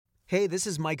Hey, this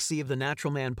is Mike C. of the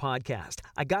Natural Man Podcast.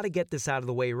 I got to get this out of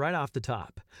the way right off the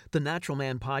top. The Natural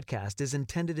Man Podcast is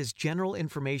intended as general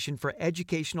information for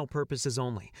educational purposes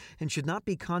only and should not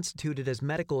be constituted as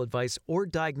medical advice or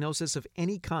diagnosis of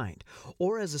any kind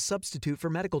or as a substitute for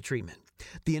medical treatment.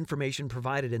 The information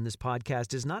provided in this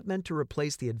podcast is not meant to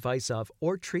replace the advice of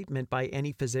or treatment by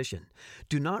any physician.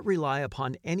 Do not rely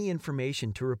upon any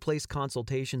information to replace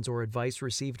consultations or advice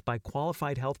received by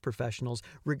qualified health professionals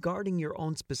regarding your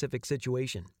own specific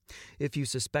situation. If you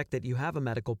suspect that you have a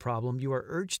medical problem, you are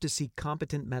urged to seek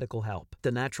competent medical help.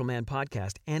 The Natural Man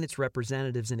Podcast and its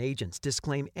representatives and agents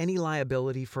disclaim any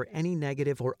liability for any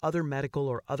negative or other medical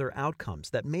or other outcomes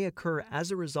that may occur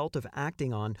as a result of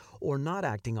acting on or not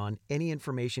acting on any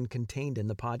information contained in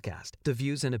the podcast. The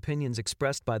views and opinions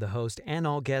expressed by the host and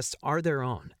all guests are their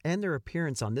own, and their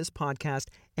appearance on this podcast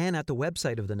and at the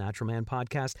website of the Natural Man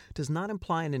Podcast does not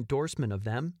imply an endorsement of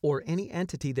them or any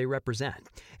entity they represent,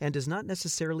 and does not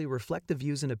necessarily reflect the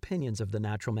views and opinions of the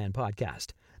Natural Man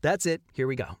Podcast. That's it. Here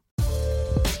we go.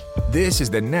 This is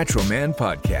the Natural Man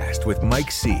Podcast with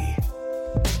Mike C.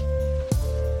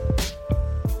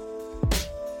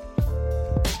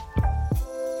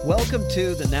 Welcome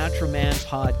to the Natural Man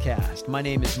Podcast. My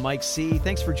name is Mike C.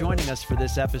 Thanks for joining us for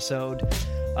this episode.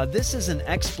 This is an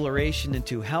exploration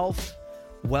into health,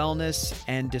 wellness,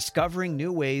 and discovering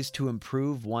new ways to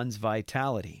improve one's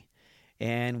vitality.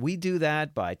 And we do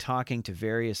that by talking to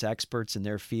various experts in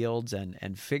their fields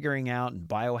and figuring out and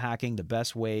biohacking the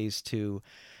best ways to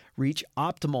reach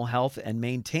optimal health and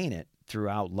maintain it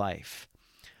throughout life.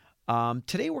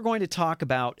 Today we're going to talk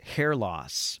about hair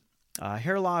loss.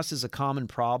 Hair loss is a common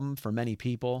problem for many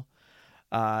people.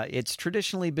 It's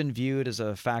traditionally been viewed as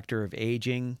a factor of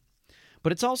aging,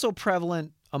 but it's also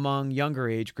prevalent among younger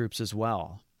age groups as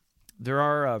well. There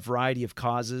are a variety of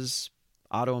causes: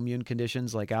 autoimmune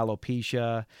conditions like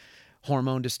alopecia,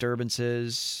 hormone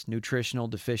disturbances, nutritional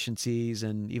deficiencies,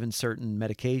 and even certain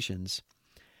medications.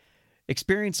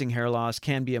 Experiencing hair loss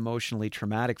can be emotionally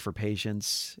traumatic for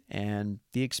patients, and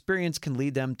the experience can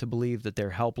lead them to believe that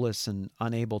they're helpless and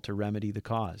unable to remedy the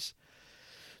cause.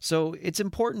 So it's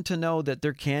important to know that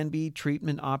there can be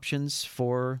treatment options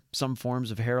for some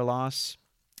forms of hair loss,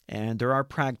 and there are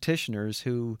practitioners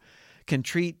who can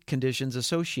treat conditions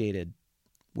associated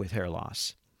with hair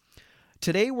loss.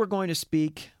 Today, we're going to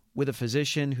speak with a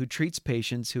physician who treats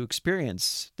patients who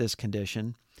experience this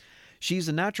condition. She's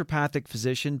a naturopathic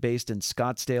physician based in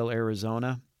Scottsdale,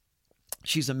 Arizona.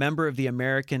 She's a member of the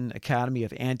American Academy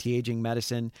of Anti-Aging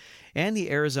Medicine and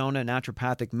the Arizona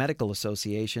Naturopathic Medical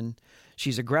Association.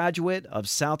 She's a graduate of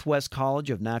Southwest College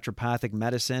of Naturopathic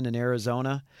Medicine in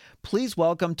Arizona. Please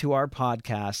welcome to our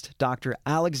podcast, Dr.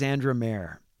 Alexandra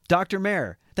Mayer. Dr.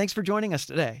 Mayer, thanks for joining us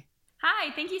today.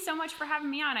 Hi, thank you so much for having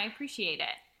me on. I appreciate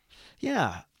it.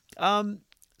 Yeah.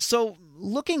 So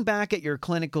looking back at your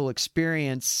clinical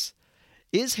experience,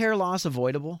 is hair loss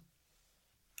avoidable?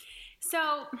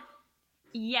 So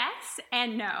yes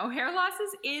and no. Hair loss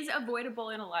is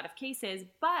avoidable in a lot of cases,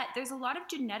 but there's a lot of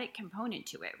genetic component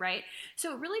to it, right?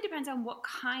 So it really depends on what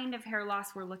kind of hair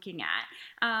loss we're looking at.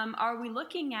 Are we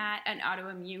looking at an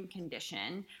autoimmune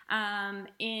condition,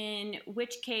 in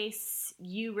which case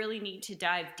you really need to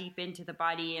dive deep into the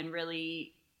body and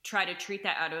really try to treat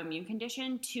that autoimmune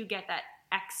condition to get that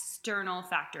external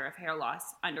factor of hair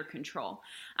loss under control.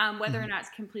 Whether or not it's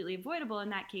completely avoidable in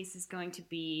that case is going to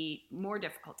be more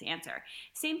difficult to answer.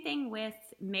 Same thing with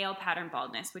male pattern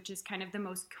baldness, which is kind of the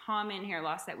most common hair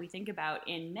loss that we think about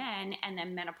in men and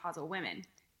then menopausal women.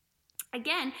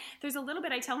 Again, there's a little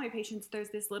bit, I tell my patients, there's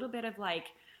this little bit of like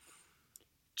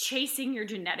chasing your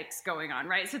genetics going on,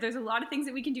 right? So there's a lot of things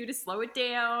that we can do to slow it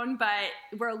down, but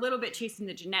we're a little bit chasing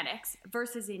the genetics.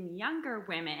 Versus in younger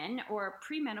women or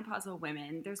premenopausal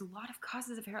women, there's a lot of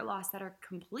causes of hair loss that are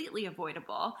completely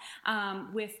avoidable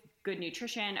with good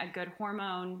nutrition, a good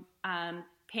hormone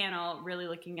panel, really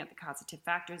looking at the causative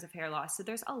factors of hair loss. So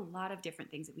there's a lot of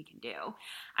different things that we can do.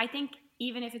 I think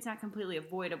even if it's not completely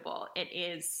avoidable, it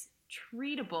is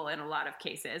treatable in a lot of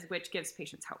cases, which gives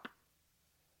patients hope.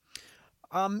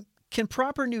 Can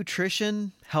proper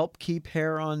nutrition help keep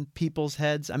hair on people's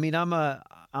heads? I mean, I'm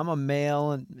a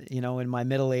male and, in my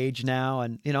middle age now.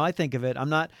 And, I think of it, I'm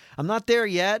not there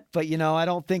yet, but, I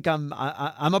don't think I'm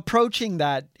approaching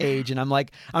that age. And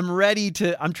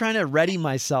I'm trying to ready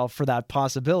myself for that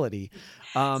possibility.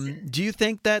 Do you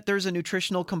think that there's a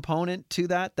nutritional component to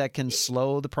that can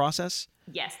slow the process?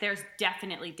 Yes, there's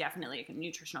definitely a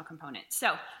nutritional component.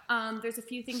 So there's a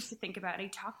few things to think about. I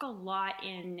talk a lot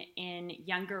in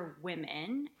younger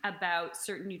women about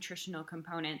certain nutritional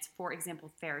components. For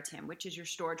example, ferritin, which is your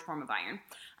storage form of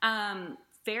iron.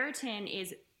 Ferritin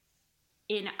is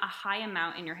in a high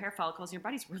amount in your hair follicles. Your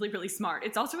body's really, really smart.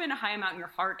 It's also in a high amount in your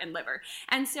heart and liver.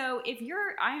 And so if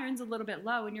your iron's a little bit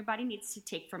low and your body needs to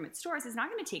take from its stores, it's not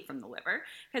going to take from the liver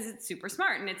because it's super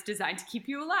smart and it's designed to keep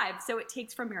you alive. So it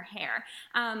takes from your hair.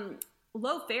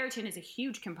 Low ferritin is a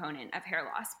huge component of hair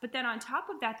loss. But then on top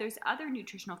of that, there's other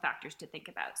nutritional factors to think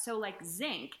about. So like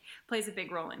zinc plays a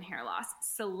big role in hair loss.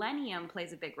 Selenium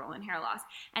plays a big role in hair loss.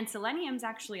 And selenium is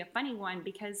actually a funny one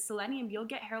because selenium, you'll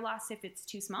get hair loss if it's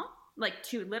too small, like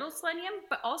too little selenium,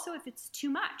 but also if it's too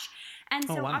much. And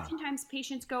so oftentimes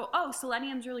patients go, oh,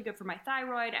 selenium's really good for my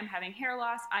thyroid. I'm having hair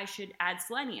loss. I should add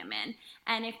selenium in.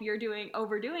 And if you're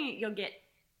overdoing it, you'll get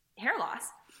hair loss.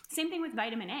 Same thing with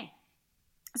vitamin A.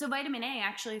 So vitamin A,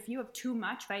 actually, if you have too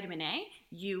much vitamin A,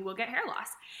 you will get hair loss.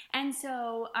 And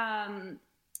so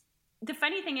the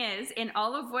funny thing is, in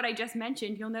all of what I just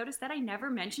mentioned, you'll notice that I never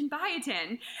mentioned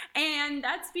biotin. And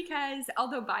that's because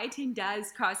although biotin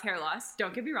does cause hair loss,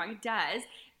 don't get me wrong, it does,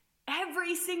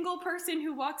 every single person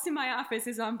who walks in my office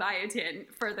is on biotin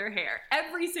for their hair.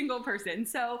 Every single person.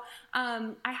 So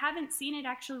I haven't seen it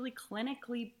actually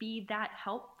clinically be that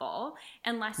helpful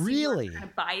unless you're kind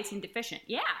of biotin deficient.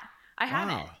 Yeah. I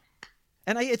haven't.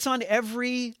 And it's on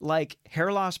every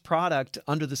hair loss product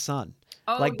under the sun.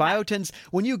 Oh, biotin's,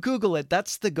 when you Google it,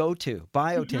 that's the go-to,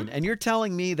 biotin. And you're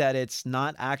telling me that it's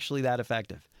not actually that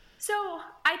effective. So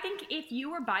I think if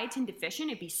you were biotin deficient,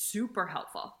 it'd be super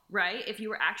helpful, right? If you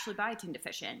were actually biotin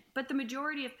deficient. But the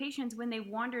majority of patients, when they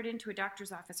wandered into a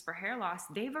doctor's office for hair loss,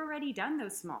 they've already done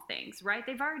those small things, right?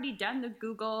 They've already done the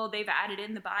Google, they've added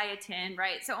in the biotin,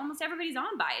 right? So almost everybody's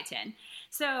on biotin.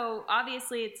 So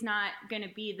obviously it's not going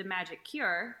to be the magic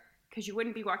cure because you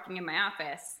wouldn't be walking in my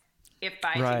office if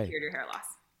biotin cured your hair loss.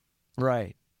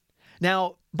 Right.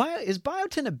 Now, is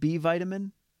biotin a B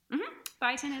vitamin? Mm-hmm.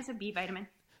 Biotin is a B vitamin.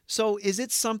 So is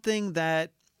it something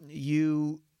that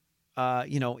you,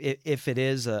 if it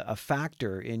is a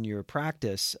factor in your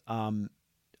practice,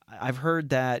 I've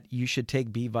heard that you should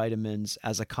take B vitamins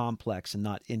as a complex and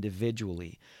not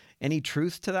individually. Any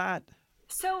truth to that?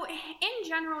 So in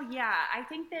general, yeah, I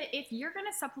think that if you're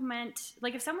going to supplement,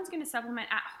 if someone's going to supplement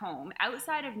at home,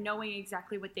 outside of knowing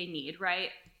exactly what they need, right?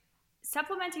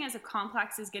 Supplementing as a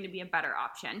complex is going to be a better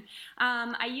option.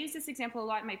 I use this example a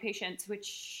lot in my patients,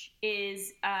 which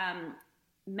is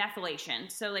methylation.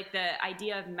 So the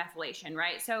idea of methylation,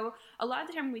 right? So a lot of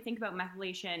the time when we think about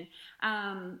methylation,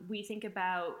 we think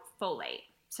about folate.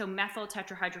 So methyl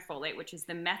tetrahydrofolate, which is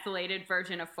the methylated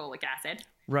version of folic acid.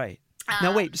 Right.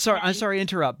 Now, wait, I'm sorry to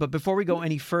interrupt, but before we go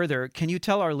any further, can you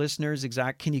tell our listeners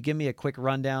can you give me a quick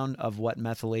rundown of what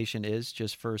methylation is,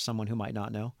 just for someone who might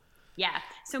not know? Yeah.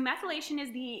 So methylation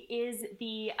is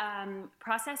the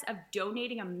process of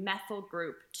donating a methyl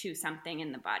group to something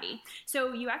in the body.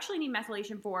 So you actually need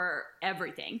methylation for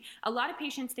everything. A lot of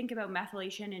patients think about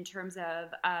methylation in terms of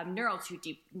neural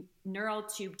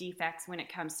tube defects when it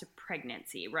comes to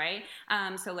pregnancy, right?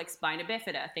 So spina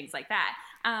bifida, things like that.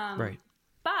 Right.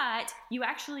 But you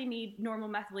actually need normal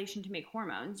methylation to make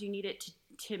hormones. You need it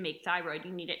to make thyroid.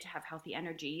 You need it to have healthy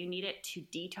energy. You need it to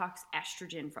detox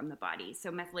estrogen from the body. So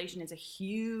methylation is a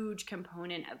huge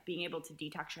component of being able to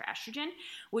detox your estrogen,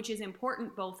 which is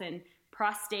important both in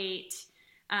prostate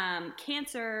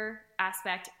cancer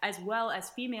aspect as well as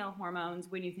female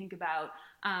hormones when you think about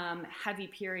heavy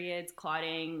periods,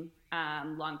 clotting,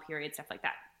 long periods, stuff like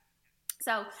that.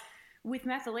 So with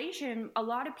methylation, a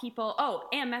lot of people,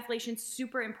 and methylation is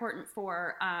super important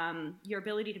for your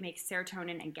ability to make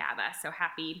serotonin and GABA, so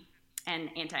happy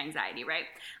and anti-anxiety, right?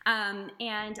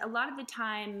 And a lot of the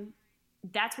time,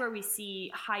 that's where we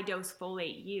see high-dose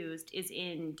folate used is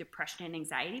in depression and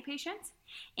anxiety patients,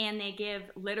 and they give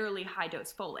literally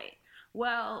high-dose folate.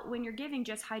 Well, when you're giving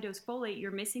just high-dose folate,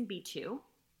 you're missing B2,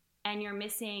 and you're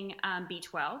missing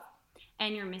B12,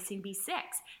 and you're missing B6.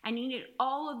 And you need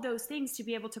all of those things to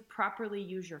be able to properly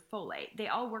use your folate. They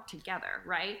all work together,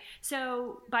 right?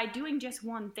 So by doing just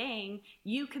one thing,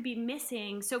 you could be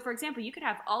missing. So for example, you could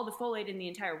have all the folate in the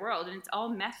entire world and it's all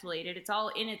methylated. It's all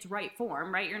in its right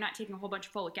form, right? You're not taking a whole bunch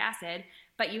of folic acid,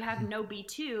 but you have no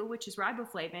B2, which is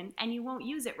riboflavin, and you won't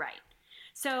use it right.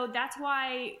 So that's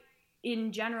why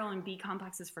in general, in B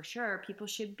complexes for sure, people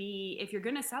should be, if you're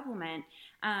going to supplement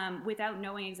without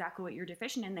knowing exactly what you're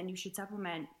deficient in, then you should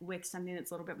supplement with something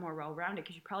that's a little bit more well-rounded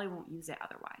because you probably won't use it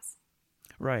otherwise.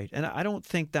 Right. And I don't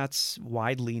think that's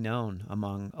widely known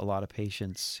among a lot of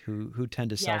patients who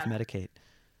tend to self-medicate.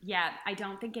 Yeah, I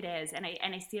don't think it is. And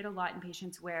I see it a lot in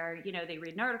patients where, they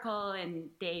read an article and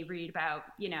they read about,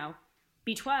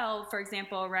 B12, for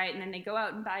example, right? And then they go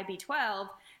out and buy B12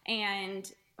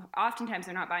 and oftentimes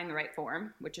they're not buying the right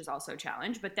form, which is also a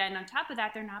challenge. But then on top of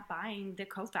that, they're not buying the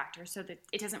cofactor so that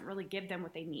it doesn't really give them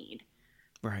what they need.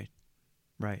 Right.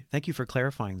 Right. Thank you for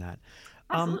clarifying that.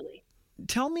 Absolutely.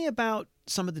 Tell me about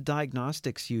some of the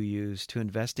diagnostics you use to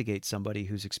investigate somebody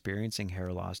who's experiencing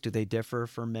hair loss. Do they differ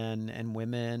for men and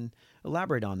women?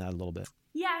 Elaborate on that a little bit.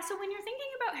 Yeah, so when you're thinking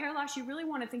about hair loss, you really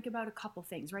want to think about a couple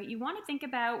things, right? You want to think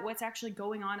about what's actually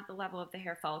going on at the level of the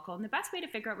hair follicle. And the best way to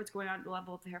figure out what's going on at the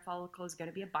level of the hair follicle is going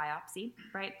to be a biopsy,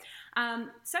 right?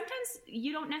 Sometimes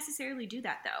you don't necessarily do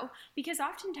that, though, because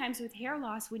oftentimes with hair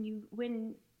loss,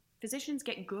 when physicians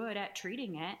get good at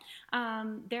treating it,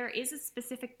 there is a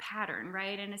specific pattern,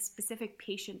 right? And a specific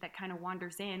patient that kind of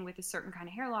wanders in with a certain kind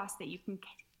of hair loss that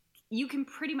you can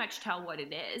pretty much tell what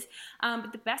it is.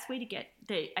 But the best way to get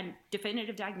a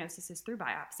definitive diagnosis is through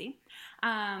biopsy.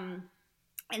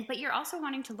 But you're also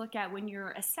wanting to look at, when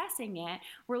you're assessing it,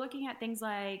 we're looking at things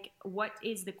like, what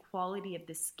is the quality of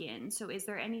the skin? So is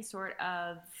there any sort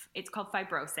of, it's called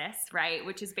fibrosis, right?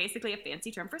 Which is basically a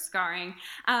fancy term for scarring.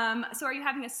 So are you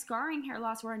having a scarring hair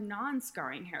loss or a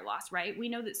non-scarring hair loss, right? We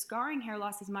know that scarring hair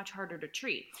loss is much harder to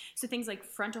treat. So things like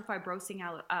frontal fibrosing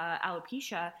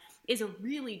alopecia is a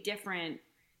really different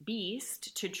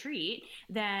beast to treat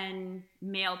than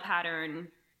male pattern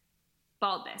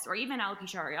baldness or even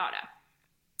alopecia areata.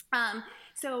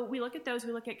 So we look at those,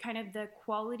 we look at kind of the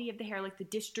quality of the hair, like the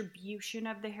distribution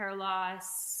of the hair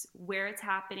loss, where it's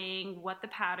happening, what the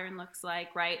pattern looks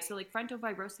like, right? So like frontal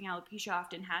fibrosing alopecia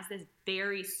often has this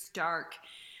very stark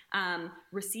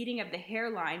receding of the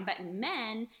hairline, but in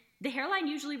men, the hairline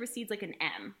usually recedes like an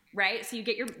M, right? So you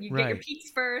get your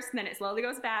peaks first, and then it slowly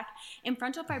goes back. In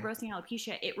frontal fibrosing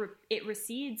alopecia, it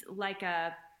recedes like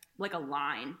a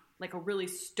line, like a really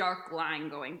stark line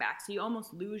going back. So you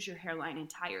almost lose your hairline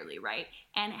entirely, right?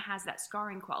 And it has that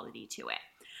scarring quality to it.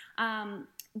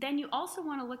 Then you also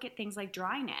want to look at things like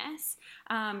dryness.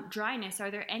 Are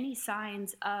there any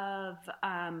signs of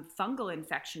fungal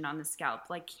infection on the scalp,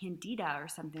 like candida or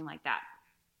something like that?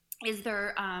 Is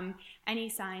there any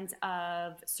signs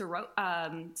of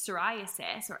psoriasis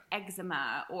or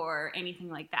eczema or anything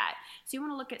like that? So you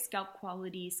want to look at scalp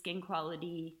quality, skin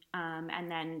quality, and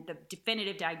then the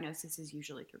definitive diagnosis is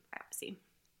usually through biopsy.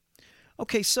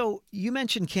 Okay, so you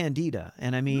mentioned candida,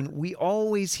 and I mean, we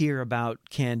always hear about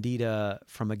candida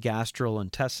from a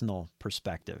gastrointestinal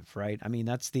perspective, right? I mean,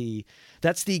 that's the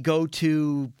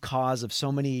go-to cause of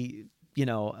so many,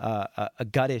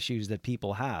 gut issues that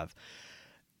people have.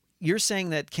 You're saying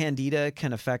that candida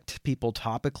can affect people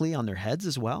topically on their heads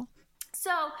as well? So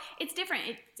it's different.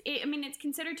 It's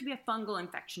considered to be a fungal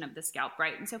infection of the scalp,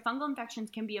 right? And so fungal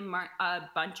infections can be a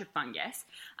bunch of fungus,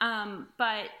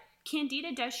 but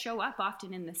candida does show up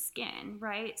often in the skin,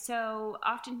 right? So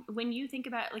often when you think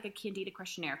about like a candida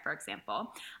questionnaire, for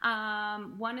example,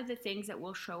 one of the things that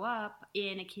will show up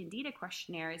in a candida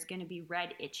questionnaire is going to be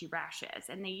red, itchy rashes.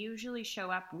 And they usually show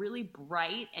up really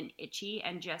bright and itchy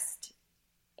and just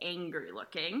angry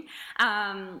looking,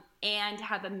 and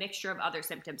have a mixture of other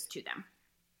symptoms to them.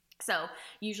 So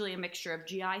usually a mixture of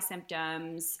GI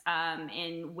symptoms.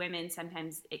 In women,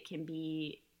 sometimes it can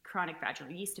be chronic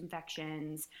vaginal yeast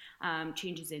infections,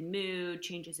 changes in mood,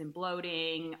 changes in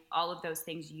bloating, all of those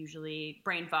things. Usually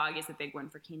brain fog is a big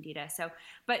one for candida.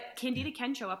 But candida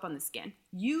can show up on the skin.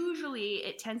 Usually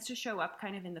it tends to show up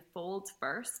kind of in the folds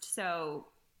first. So,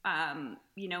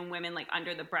 women like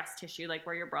under the breast tissue, like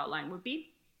where your bra line would be,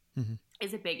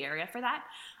 is a big area for that.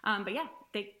 But yeah,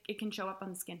 it can show up on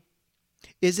the skin.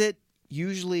 Is it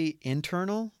usually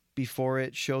internal before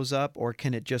it shows up, or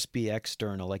can it just be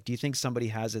external? Like, do you think somebody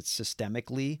has it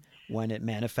systemically when it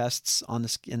manifests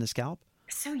in the scalp?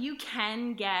 So you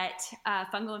can get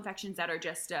fungal infections that are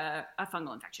just a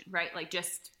fungal infection, right? Like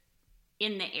just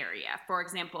in the area. For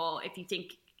example, if you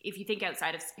think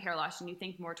outside of hair loss and you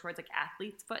think more towards like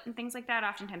athlete's foot and things like that,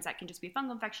 oftentimes that can just be a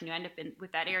fungal infection. You end up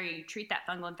with that area, you treat that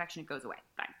fungal infection, it goes away,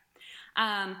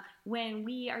 fine. When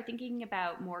we are thinking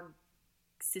about more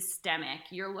systemic,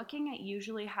 you're looking at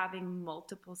usually having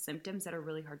multiple symptoms that are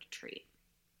really hard to treat.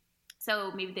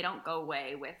 So maybe they don't go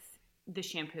away with the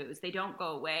shampoos, they don't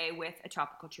go away with a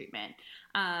topical treatment,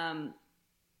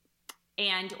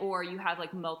 or you have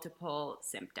like multiple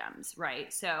symptoms,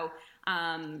 right? So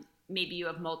maybe you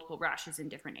have multiple rashes in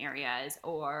different areas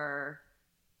or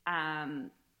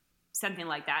something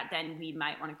like that, then we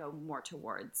might want to go more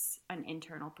towards an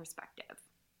internal perspective.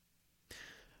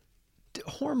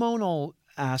 Hormonal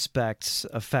aspects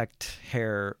affect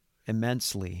hair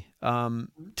immensely.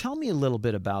 Tell me a little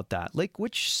bit about that. Like,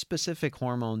 which specific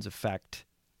hormones affect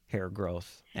hair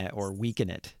growth or weaken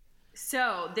it?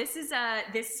 So this is a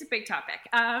big topic,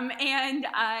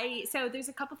 so there's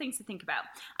a couple things to think about.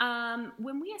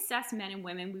 When we assess men and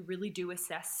women, we really do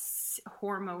assess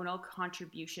hormonal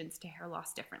contributions to hair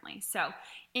loss differently. So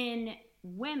in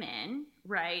women,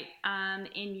 right,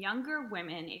 in younger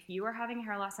women, if you are having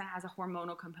hair loss that has a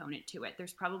hormonal component to it,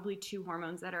 there's probably two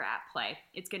hormones that are at play.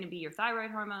 It's going to be your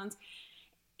thyroid hormones,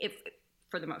 if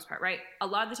for the most part, right? A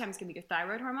lot of the time it's going to be your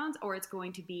thyroid hormones, or it's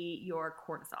going to be your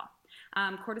cortisol.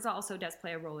 Cortisol also does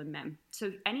play a role in men.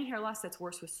 So any hair loss that's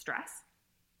worse with stress,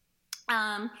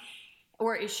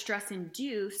 or is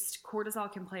stress-induced,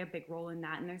 cortisol can play a big role in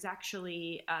that. And there's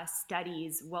actually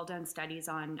studies, well-done studies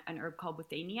on an herb called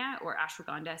withania or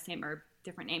ashwagandha, same herb,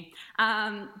 different name,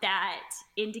 that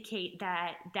indicate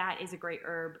that that is a great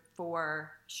herb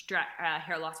for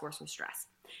hair loss worse with stress.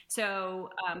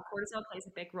 So cortisol plays a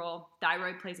big role.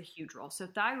 Thyroid plays a huge role. So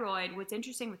thyroid, what's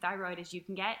interesting with thyroid is you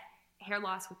can get hair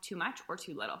loss with too much or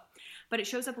too little, but it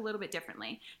shows up a little bit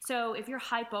differently. So if you're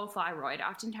hypothyroid,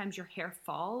 oftentimes your hair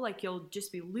fall, like you'll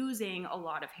just be losing a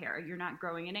lot of hair. You're not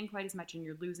growing it in quite as much and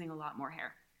you're losing a lot more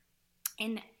hair.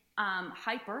 In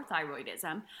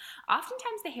hyperthyroidism,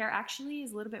 oftentimes the hair actually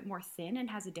is a little bit more thin and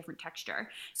has a different texture.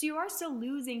 So you are still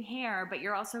losing hair, but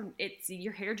you're also,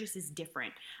 your hair just is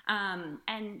different.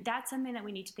 And that's something that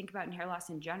we need to think about in hair loss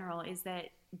in general, is that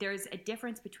there's a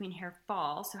difference between hair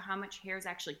fall, so how much hair is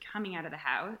actually coming out of the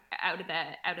head,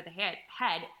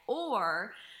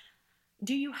 or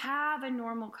do you have a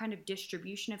normal kind of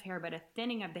distribution of hair, but a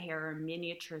thinning of the hair or a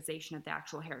miniaturization of the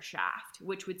actual hair shaft,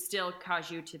 which would still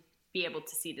cause you to be able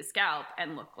to see the scalp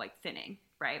and look like thinning,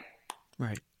 right?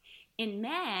 Right. In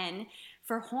men,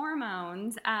 for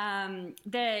hormones,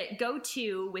 the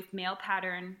go-to with male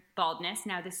pattern baldness,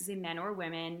 now this is in men or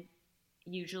women,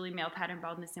 usually male pattern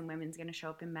baldness in women is going to show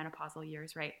up in menopausal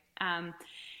years, right?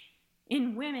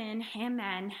 In women and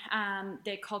men,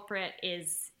 the culprit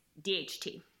is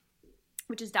DHT,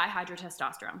 which is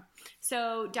dihydrotestosterone.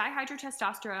 So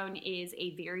dihydrotestosterone is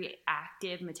a very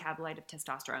active metabolite of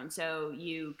testosterone. So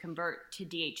you convert to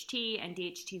DHT, and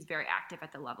DHT is very active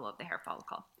at the level of the hair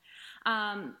follicle.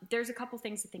 There's a couple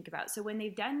things to think about. So when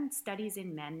they've done studies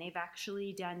in men, they've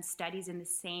actually done studies in the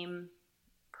same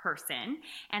person,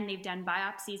 and they've done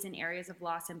biopsies in areas of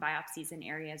loss and biopsies in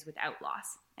areas without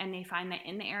loss. And they find that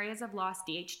in the areas of loss,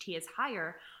 DHT is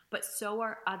higher, but so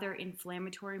are other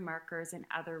inflammatory markers and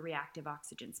other reactive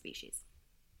oxygen species.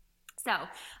 So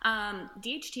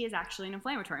DHT is actually an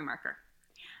inflammatory marker.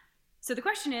 So the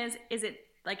question is it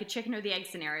like a chicken or the egg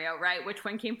scenario, right? Which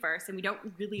one came first? And we don't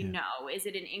really know. Is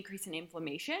it an increase in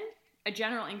inflammation? A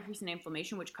general increase in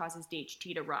inflammation, which causes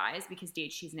DHT to rise because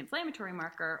DHT is an inflammatory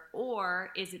marker, or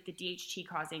is it the DHT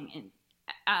causing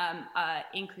an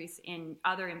increase in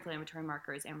other inflammatory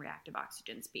markers and reactive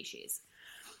oxygen species?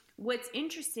 What's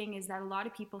interesting is that a lot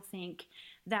of people think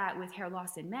that with hair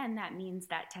loss in men, that means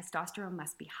that testosterone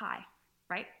must be high,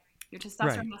 right? Your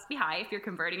testosterone must be high if you're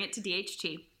converting it to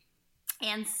DHT.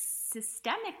 And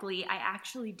systemically, I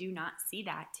actually do not see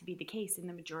that to be the case in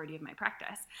the majority of my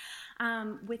practice.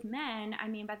 With men, I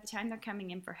mean, by the time they're coming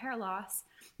in for hair loss,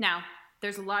 now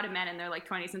there's a lot of men in their like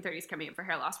 20s and 30s coming in for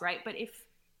hair loss, right? But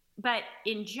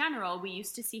in general, we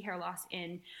used to see hair loss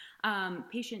in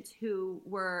patients who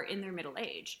were in their middle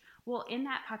age. Well, in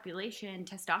that population,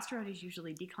 testosterone is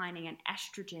usually declining and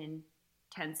estrogen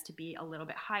tends to be a little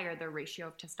bit higher, the ratio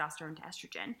of testosterone to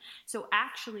estrogen. So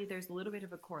actually, there's a little bit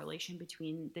of a correlation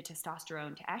between the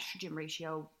testosterone to estrogen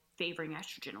ratio favoring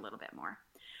estrogen a little bit more.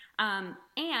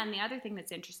 And the other thing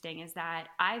that's interesting is that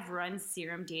I've run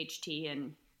serum DHT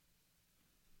and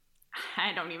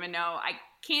I don't even know, I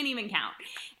can't even count.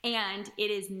 And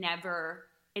it's never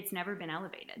been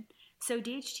elevated. So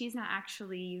DHT is not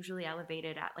actually usually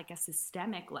elevated at like a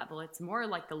systemic level. It's more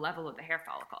like the level of the hair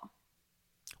follicle.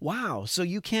 Wow. So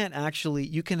you can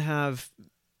have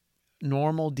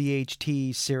normal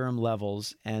DHT serum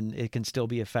levels and it can still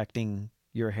be affecting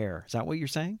your hair. Is that what you're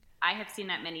saying? I have seen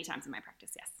that many times in my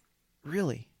practice, yes.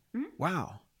 Really? Mm-hmm.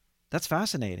 Wow. That's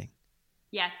fascinating.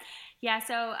 Yeah.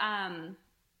 So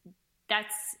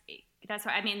that's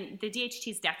why, I mean, the DHT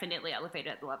is definitely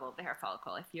elevated at the level of the hair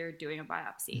follicle if you're doing a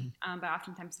biopsy. Mm-hmm. But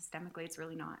oftentimes systemically, it's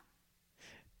really not.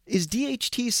 Is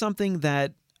DHT something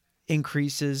that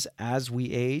increases as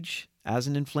we age as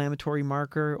an inflammatory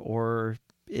marker, or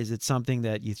is it something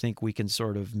that you think we can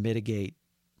sort of mitigate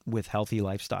with healthy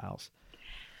lifestyles?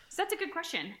 So that's a good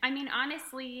question. I mean,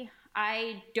 honestly,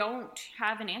 I don't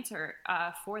have an answer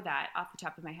for that off the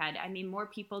top of my head. I mean, more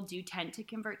people do tend to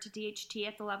convert to DHT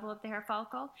at the level of the hair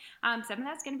follicle. Some of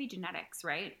that's going to be genetics,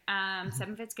 right?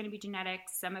 Some of it's going to be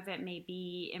genetics. Some of it may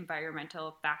be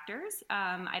environmental factors.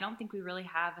 I don't think we really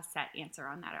have a set answer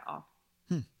on that at all.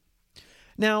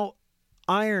 Now,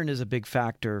 iron is a big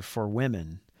factor for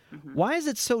women. Mm-hmm. Why is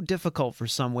it so difficult for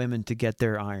some women to get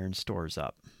their iron stores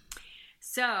up?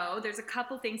 So there's a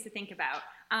couple things to think about.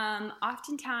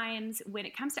 Oftentimes when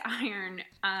it comes to iron,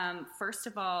 first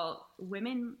of all,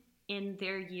 women in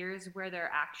their years where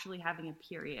they're actually having a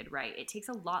period, right? It takes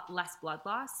a lot less blood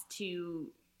loss to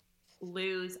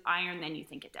lose iron than you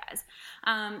think it does.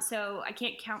 So I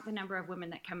can't count the number of women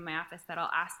that come in my office that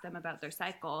I'll ask them about their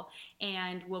cycle,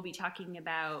 and we'll be talking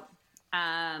about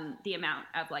the amount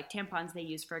of like tampons they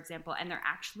use, for example, and they're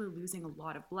actually losing a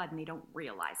lot of blood and they don't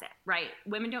realize it, right?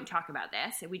 Women don't talk about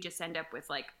this, and we just end up with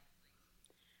like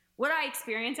what I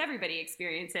experience, everybody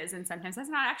experiences, and sometimes that's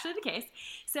not actually the case.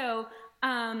 So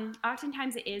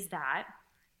oftentimes it is that.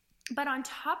 But on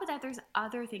top of that, there's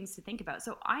other things to think about.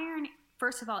 So iron,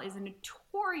 first of all, is a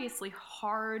notoriously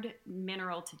hard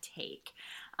mineral to take.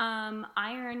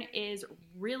 Iron is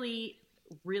really,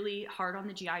 really hard on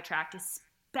the GI tract,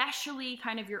 especially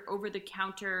kind of your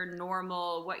over-the-counter,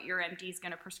 normal, what your MD is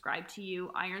going to prescribe to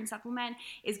you. Iron supplement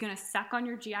is going to suck on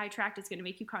your GI tract. It's going to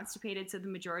make you constipated, so the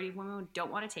majority of women don't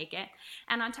want to take it.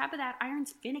 And on top of that,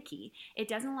 iron's finicky. It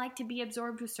doesn't like to be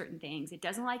absorbed with certain things. It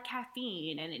doesn't like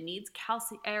caffeine, and it needs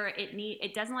calcium.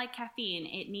 It doesn't like caffeine.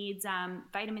 It needs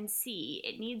vitamin C.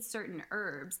 It needs certain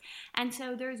herbs. And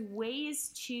so there's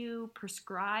ways to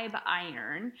prescribe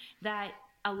iron that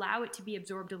allow it to be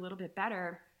absorbed a little bit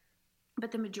better.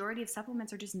 But the majority of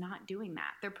supplements are just not doing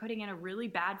that. They're putting in a really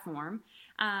bad form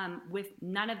with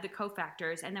none of the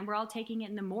cofactors. And then we're all taking it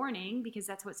in the morning because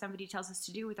that's what somebody tells us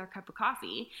to do with our cup of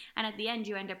coffee. And at the end,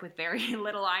 you end up with very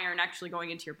little iron actually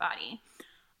going into your body.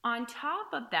 On top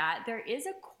of that, there is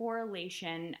a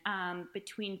correlation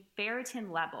between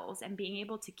ferritin levels and being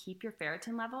able to keep your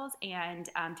ferritin levels and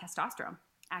testosterone,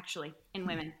 actually, in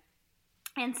women.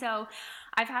 And so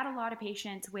I've had a lot of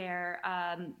patients where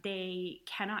they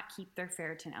cannot keep their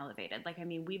ferritin elevated. Like, I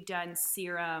mean, we've done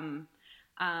serum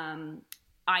iron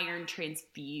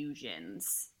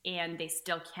transfusions, and they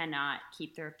still cannot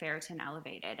keep their ferritin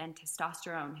elevated. And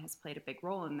testosterone has played a big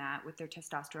role in that, with their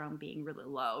testosterone being really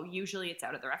low. Usually it's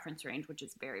out of the reference range, which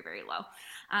is very, very low.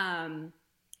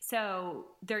 So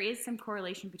there is some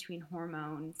correlation between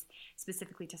hormones,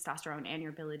 specifically testosterone, and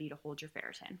your ability to hold your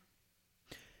ferritin.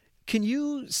 Can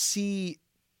you see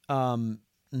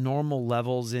normal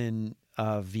levels in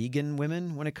vegan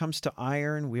women when it comes to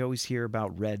iron? We always hear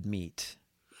about red meat.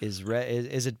 Is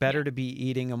it better to be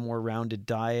eating a more rounded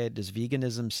diet? Does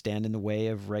veganism stand in the way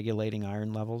of regulating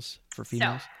iron levels for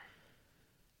females? So,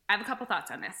 I have a couple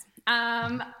thoughts on this.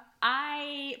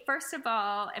 I, first of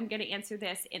all, am going to answer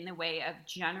this in the way of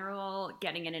general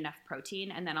getting in enough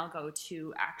protein, and then I'll go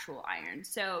to actual iron.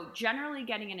 So generally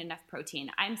getting in enough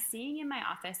protein, I'm seeing in my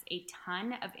office a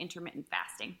ton of intermittent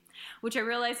fasting, which I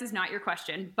realize is not your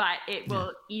question, but it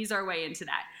will ease our way into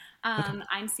that. Okay.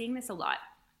 I'm seeing this a lot.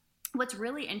 What's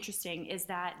really interesting is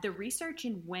that the research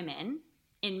in women,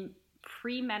 in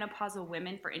premenopausal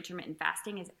women for intermittent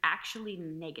fasting, is actually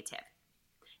negative.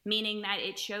 Meaning that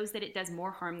it shows that it does more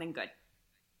harm than good,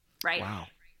 right? Wow.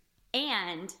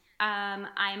 And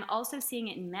I'm also seeing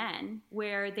it in men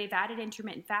where they've added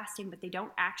intermittent fasting, but they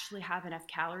don't actually have enough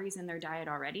calories in their diet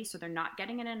already. So they're not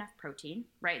getting in enough protein,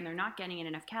 right? And they're not getting in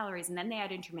enough calories. And then they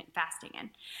add intermittent fasting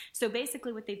in. So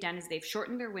basically what they've done is they've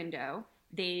shortened their window.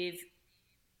 They've,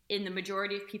 in the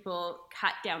majority of people,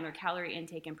 cut down their calorie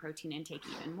intake and protein intake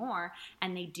even more.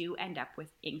 And they do end up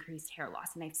with increased hair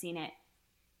loss. And I've seen it.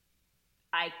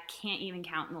 I can't even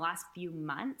count in the last few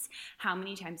months how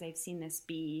many times I've seen this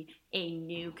be a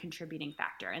new contributing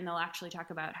factor. And they'll actually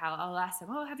talk about how I'll ask them,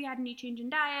 oh, have you had any change in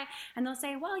diet? And they'll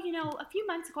say, well, you know, a few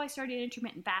months ago I started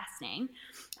intermittent fasting.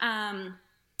 And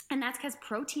that's because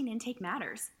protein intake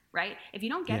matters, right? If you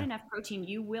don't get enough protein,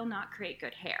 you will not create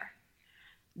good hair.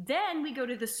 Then we go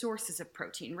to the sources of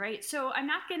protein, right? So I'm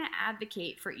not going to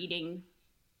advocate for eating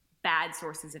bad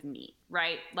sources of meat,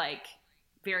 right? Like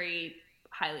very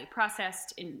highly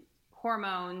processed in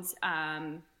hormones,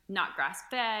 not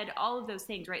grass-fed, all of those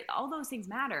things, right? All those things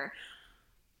matter.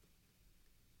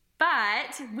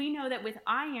 But we know that with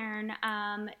iron,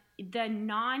 the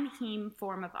non-heme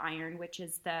form of iron, which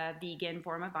is the vegan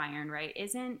form of iron, right,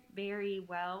 isn't very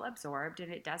well absorbed,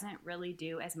 and it doesn't really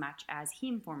do as much as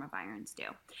heme form of irons do.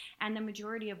 And the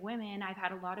majority of women, I've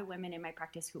had a lot of women in my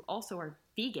practice who also are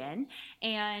vegan,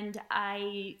 and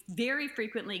I very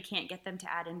frequently can't get them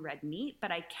to add in red meat,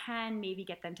 but I can maybe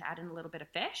get them to add in a little bit of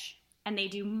fish. And they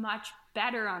do much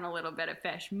better on a little bit of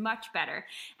fish, much better.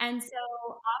 And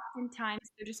so oftentimes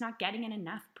they're just not getting in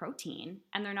enough protein,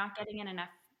 and they're not getting in enough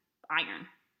iron.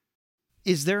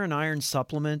 Is there an iron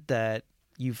supplement that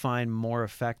you find more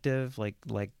effective, like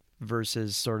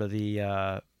versus sort of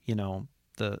the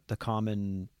the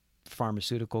common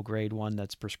pharmaceutical grade one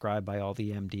that's prescribed by all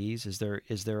the MDs? Is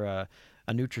there an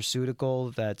a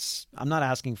nutraceutical that's, I'm not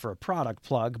asking for a product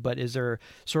plug, but is there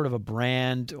sort of a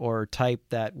brand or type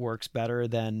that works better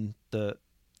than the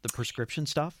prescription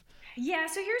stuff? Yeah,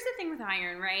 so here's the thing with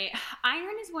iron, right?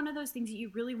 Iron is one of those things that you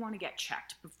really want to get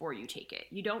checked before you take it.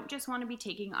 You don't just want to be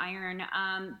taking iron.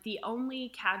 The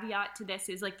only caveat to this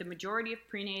is like the majority of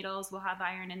prenatals will have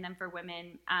iron in them for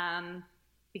women,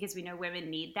 because we know women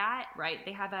need that, right?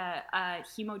 They have a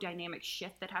hemodynamic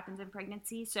shift that happens in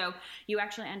pregnancy. So you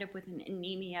actually end up with an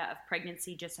anemia of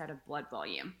pregnancy just out of blood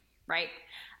volume, right?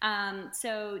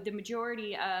 So the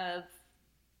majority of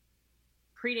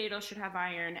prenatal should have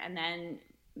iron, and then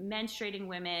menstruating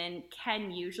women can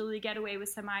usually get away with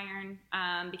some iron,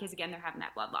 because again, they're having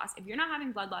that blood loss. If you're not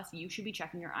having blood loss, you should be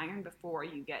checking your iron before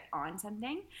you get on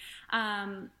something.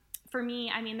 For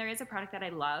me, I mean, there is a product that I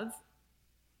love.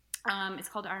 It's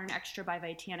called Iron Extra by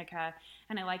Vitanica,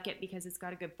 and I like it because it's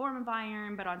got a good form of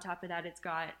iron, but on top of that, it's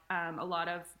got a lot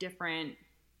of different,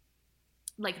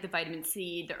 like the vitamin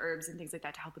C, the herbs, and things like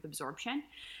that to help with absorption.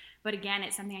 But again,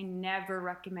 it's something I never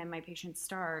recommend my patients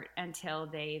start until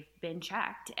they've been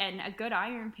checked. And a good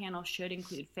iron panel should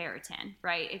include ferritin,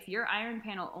 right? If your iron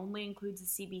panel only includes a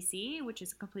CBC, which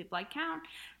is a complete blood count,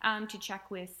 to check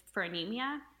for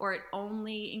anemia, or it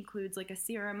only includes like a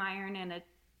serum iron and a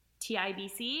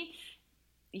TIBC,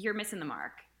 you're missing the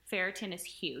mark. Ferritin is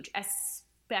huge,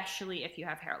 especially if you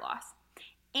have hair loss.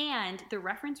 And the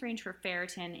reference range for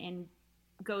ferritin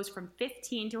goes from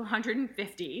 15 to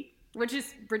 150, which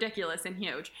is ridiculous and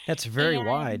huge. That's very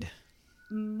wide.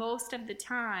 Most of the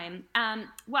time,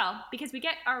 because we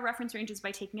get our reference ranges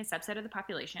by taking a subset of the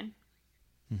population,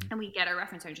 and we get our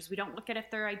reference ranges. We don't look at if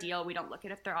they're ideal. We don't look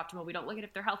at if they're optimal. We don't look at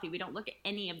if they're healthy. We don't look at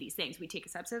any of these things. We take a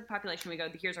subset of the population. We go,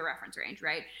 here's our reference range,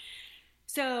 right?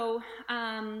 So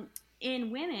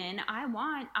in women, I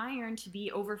want iron to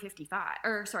be over 55,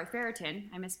 ferritin,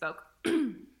 I misspoke,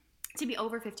 to be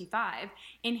over 55.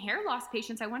 In hair loss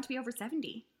patients, I want to be over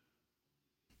 70.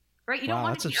 Right? You don't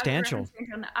want it to be substantial.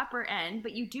 On the upper end,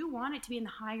 but you do want it to be in the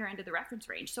higher end of the reference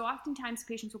range. So oftentimes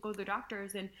patients will go to their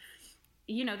doctors and,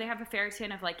 they have a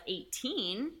ferritin of like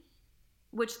 18,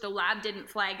 which the lab didn't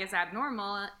flag as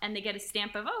abnormal, and they get a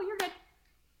stamp of, oh, you're good.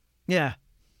 Yeah.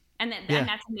 And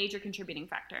that's a major contributing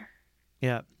factor.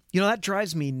 Yeah. That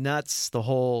drives me nuts, the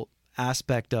whole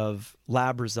aspect of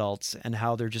lab results and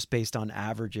how they're just based on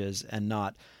averages and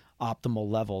not optimal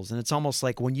levels. And it's almost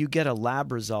like when you get a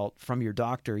lab result from your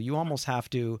doctor, you almost have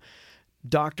to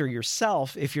doctor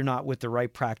yourself if you're not with the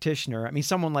right practitioner. I mean,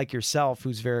 someone like yourself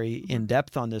who's very in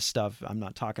depth on this stuff, I'm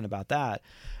not talking about that.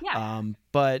 Yeah.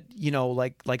 But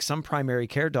like some primary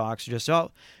care docs are just,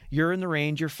 oh, you're in the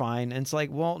range, you're fine. And it's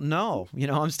like, well, no,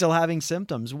 I'm still having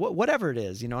symptoms, whatever it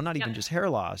is, not even just hair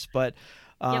loss, but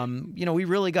we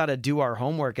really got to do our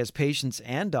homework as patients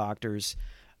and doctors,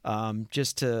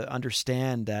 just to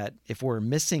understand that if we're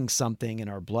missing something in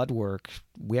our blood work,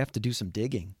 we have to do some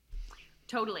digging.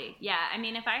 Totally. Yeah. I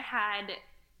mean, if I had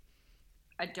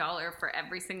 $1 for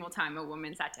every single time a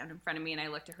woman sat down in front of me and I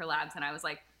looked at her labs and I was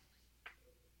like,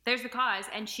 there's the cause.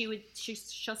 And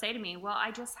she'll say to me, well,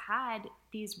 I just had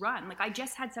these run. Like, I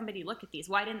just had somebody look at these.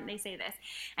 Why didn't they say this?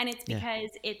 And it's because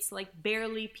it's like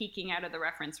barely peeking out of the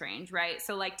reference range, right?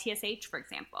 So like TSH, for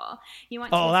example, you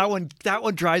want TSH, that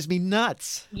one drives me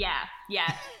nuts. Yeah.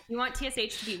 You want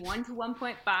TSH to be 1 to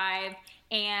 1.5.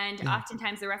 And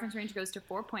oftentimes the reference range goes to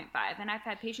 4.5. And I've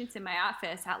had patients in my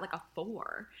office at like a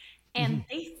 4. And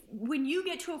when you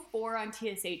get to a 4 on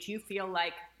TSH, you feel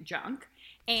like junk.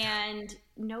 And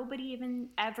nobody even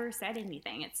ever said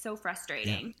anything. It's so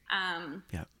frustrating.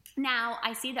 Now,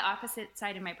 I see the opposite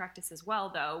side in my practice as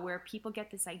well, though, where people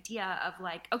get this idea of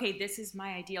like, okay, this is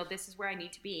my ideal. This is where I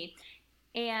need to be.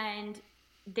 And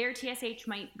their TSH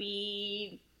might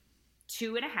be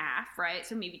 2.5, right?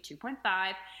 So maybe 2.5,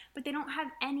 but they don't have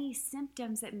any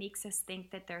symptoms that makes us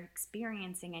think that they're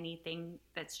experiencing anything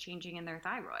that's changing in their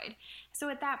thyroid. So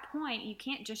at that point, you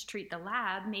can't just treat the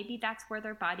lab. Maybe that's where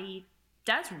their body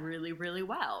does really, really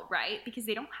well, right? Because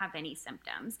they don't have any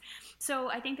symptoms. So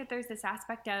I think that there's this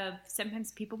aspect of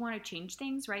sometimes people want to change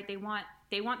things, right? They want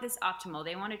this optimal.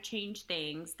 They want to change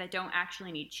things that don't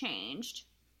actually need changed.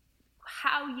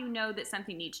 How you know that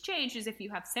something needs changed is if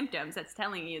you have symptoms that's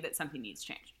telling you that something needs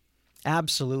changed.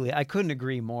 Absolutely. I couldn't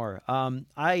agree more.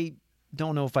 I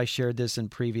don't know if I shared this in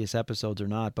previous episodes or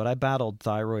not, but I battled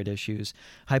thyroid issues,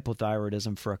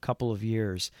 hypothyroidism for a couple of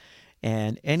years.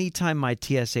 And anytime my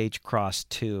TSH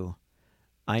crossed 2,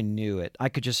 I knew it. I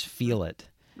could just feel it.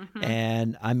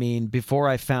 And I mean, before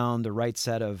I found the right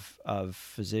set of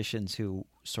physicians who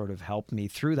sort of helped me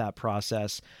through that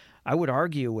process, I would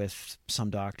argue with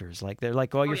some doctors. Like they're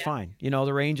like, "Oh, you're yeah. fine. You know,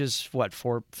 the range is what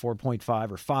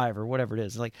 4.5 or 5 or whatever it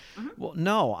is." Like, Mm-hmm. well,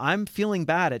 no, I'm feeling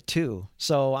bad at 2,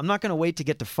 so I'm not going to wait to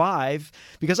get to 5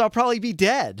 because I'll probably be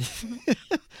dead.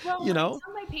 Mm-hmm. Well, You what I know?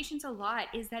 tell my patients a lot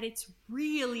is that it's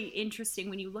really interesting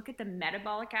when you look at the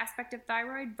metabolic aspect of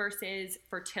thyroid versus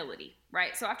fertility,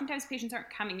 right? So oftentimes patients aren't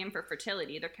coming in for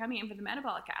fertility, they're coming in for the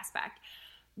metabolic aspect.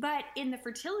 But in the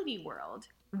fertility world,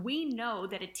 we know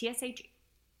that a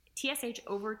TSH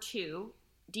over 2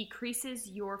 decreases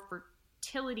your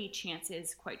fertility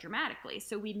chances quite dramatically.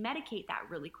 So we medicate that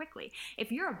really quickly.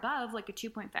 If you're above like a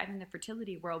 2.5 in the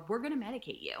fertility world, we're going to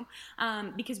medicate you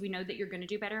because we know that you're going to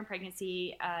do better in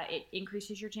pregnancy. It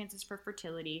increases your chances for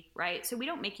fertility, right? So we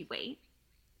don't make you wait.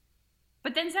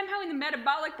 But then somehow in the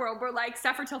metabolic world, we're like,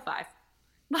 suffer till 5.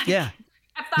 Like, Yeah.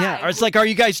 at 5. Yeah. Or it's like, are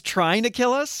you guys trying to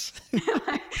kill us?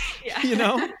 Yeah. You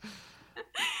know?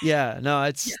 Yeah, no,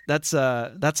 that's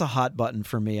a hot button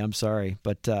for me. I'm sorry,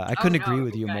 but I couldn't agree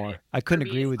with you more. I couldn't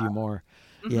agree with you more.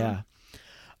 Mm-hmm. Yeah.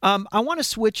 I want to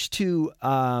switch to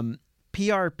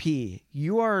PRP.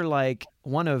 You are like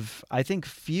one of, I think,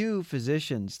 few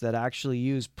physicians that actually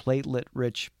use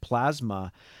platelet-rich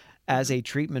plasma as a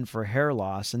treatment for hair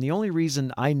loss. And the only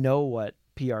reason I know what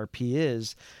PRP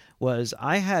is was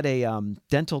I had a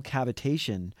dental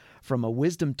cavitation from a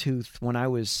wisdom tooth when I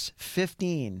was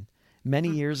 15 many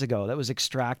years ago that was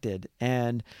extracted.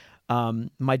 And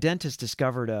my dentist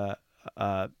discovered a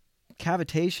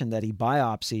cavitation that he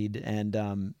biopsied.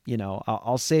 And, you know,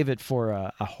 I'll save it for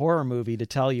a horror movie to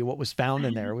tell you what was found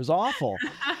in there. It was awful.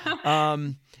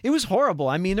 It was horrible.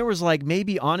 I mean, there was like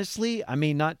maybe honestly, I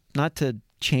mean, not to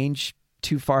change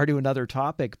too far to another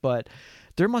topic, but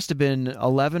there must have been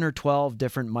 11 or 12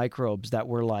 different microbes that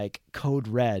were like code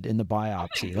red in the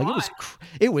biopsy. Oh like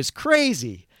it was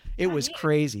crazy. It was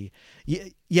crazy.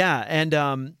 Yeah.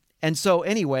 And so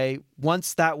anyway,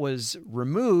 once that was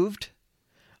removed,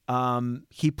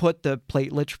 he put the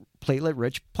platelet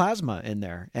rich plasma in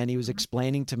there, and he was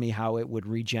explaining to me how it would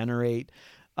regenerate,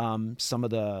 some of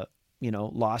the, you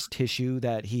know, lost tissue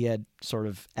that he had sort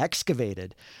of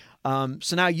excavated.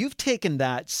 So now you've taken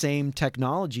that same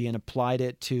technology and applied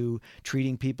it to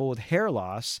treating people with hair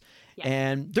loss. Yeah.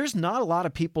 And there's not a lot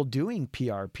of people doing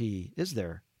PRP, is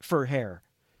there, for hair?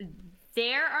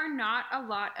 There are not a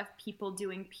lot of people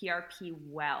doing PRP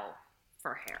well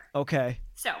for hair. Okay.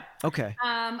 So, okay.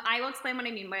 I will explain what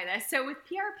I mean by this. So with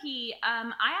PRP,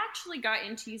 I actually got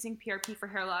into using PRP for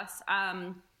hair loss.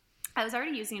 I was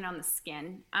already using it on the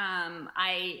skin.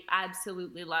 I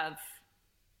absolutely love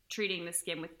treating the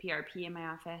skin with PRP in my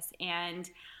office. And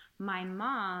my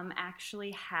mom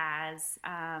actually has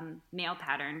male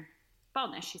pattern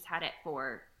baldness. She's had it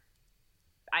for,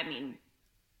 I mean,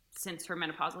 since her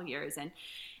menopausal years, and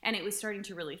it was starting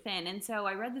to really thin. And so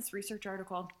I read this research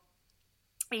article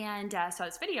and saw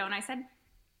this video, and I said,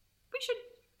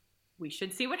 we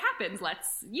should see what happens.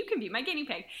 You can be my guinea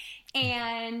pig.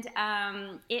 And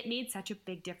it made such a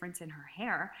big difference in her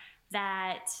hair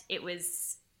that it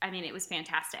was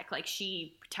fantastic. Like,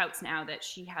 she touts now that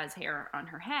she has hair on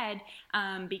her head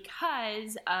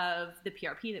because of the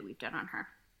PRP that we've done on her.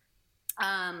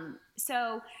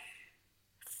 So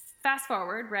fast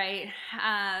forward, right,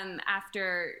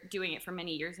 after doing it for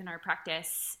many years in our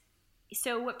practice.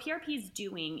 So what PRP is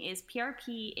doing is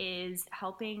PRP is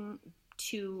helping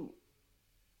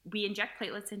we inject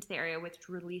platelets into the area which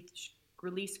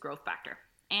release growth factor.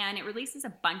 And it releases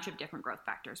a bunch of different growth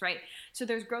factors, right? So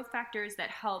there's growth factors that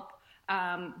help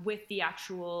with the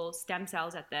actual stem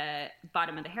cells at the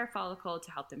bottom of the hair follicle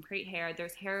to help them create hair.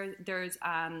 There's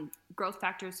growth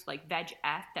factors like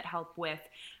VEGF that help with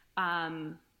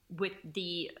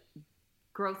the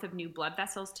growth of new blood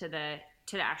vessels to the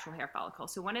actual hair follicle.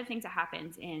 So one of the things that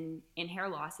happens in hair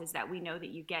loss is that we know that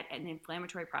you get an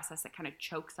inflammatory process that kind of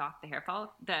chokes off the hair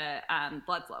follicle, the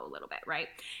blood flow a little bit, right?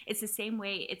 It's the same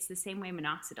way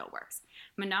minoxidil works.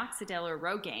 Minoxidil or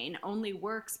Rogaine only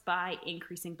works by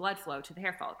increasing blood flow to the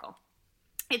hair follicle.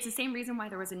 It's the same reason why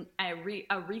there was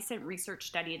a recent research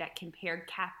study that compared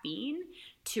caffeine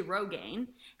to Rogaine,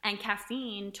 and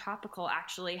caffeine topical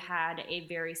actually had a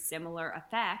very similar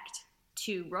effect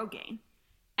to Rogaine.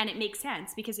 And it makes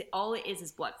sense because all it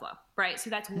is blood flow, right?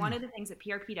 So that's one of the things that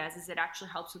PRP does, is it actually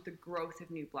helps with the growth of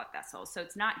new blood vessels. So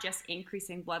it's not just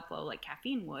increasing blood flow like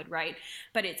caffeine would, right?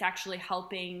 But it's actually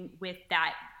helping with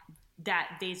that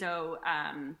vaso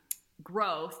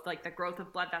growth, like the growth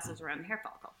of blood vessels around the hair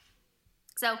follicle.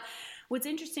 So What's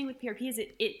interesting with PRP is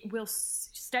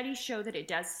studies show that it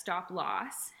does stop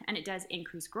loss and it does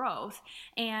increase growth.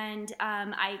 And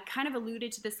I kind of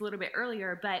alluded to this a little bit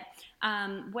earlier, but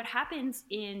what happens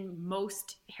in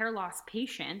most hair loss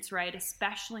patients, right,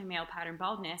 especially male pattern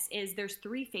baldness, is there's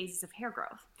 3 phases of hair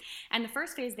growth. And the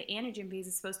first phase, the anagen phase,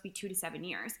 is supposed to be 2 to 7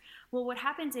 years. Well, what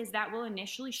happens is that will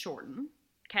initially shorten,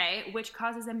 okay, which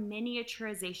causes a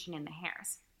miniaturization in the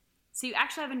hairs. So you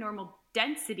actually have a normal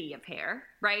density of hair,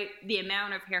 right? The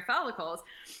amount of hair follicles,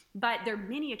 but they're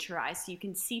miniaturized so you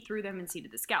can see through them and see to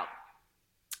the scalp.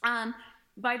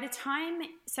 By the time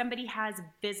somebody has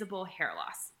visible hair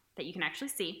loss that you can actually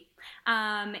see,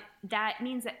 that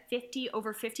means that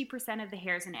over 50% of the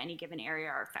hairs in any given area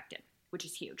are affected, which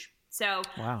is huge. So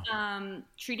wow.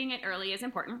 Treating it early is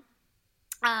important.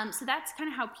 So that's kind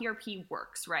of how PRP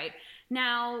works, right?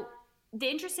 Now, the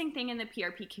interesting thing in the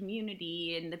PRP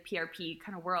community, in the PRP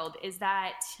kind of world, is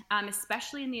that,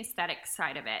 especially in the aesthetic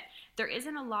side of it, there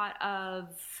isn't a lot of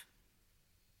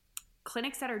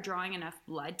clinics that are drawing enough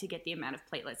blood to get the amount of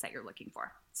platelets that you're looking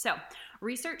for. So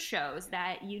research shows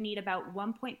that you need about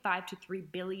 1.5 to 3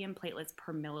 billion platelets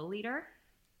per milliliter,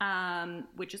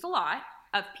 which is a lot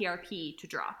of PRP to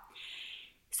draw.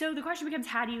 So the question becomes,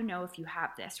 how do you know if you have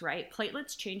this, right?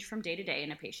 Platelets change from day to day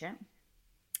in a patient.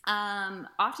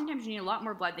 Oftentimes you need a lot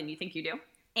more blood than you think you do,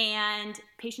 and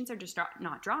patients are just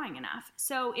not drawing enough.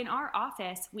 So in our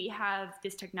office, we have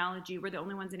this technology. We're the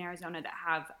only ones in Arizona that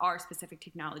have our specific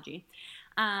technology,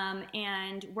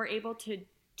 and we're able to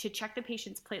check the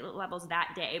patient's platelet levels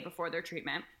that day before their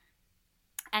treatment,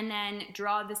 and then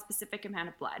draw the specific amount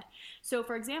of blood. So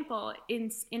for example,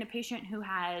 in a patient who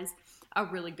has a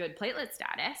really good platelet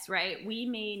status, right, we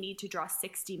may need to draw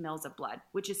 60 mils of blood,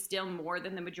 which is still more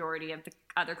than the majority of the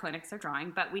other clinics are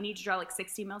drawing, but we need to draw like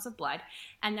 60 mils of blood,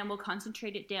 and then we'll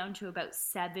concentrate it down to about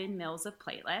 7 mils of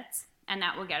platelets, and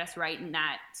that will get us right in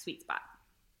that sweet spot.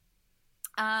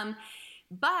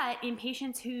 But in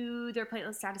patients who their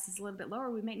platelet status is a little bit lower,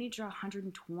 we might need to draw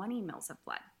 120 mils of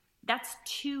blood. That's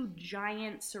 2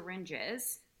 giant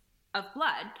syringes of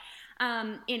blood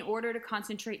in order to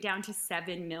concentrate down to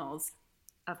 7 mils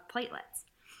of platelets.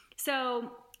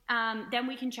 So then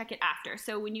we can check it after.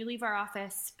 So when you leave our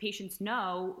office, patients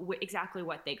know exactly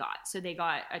what they got. So they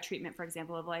got a treatment, for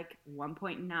example, of like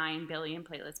 1.9 billion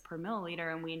platelets per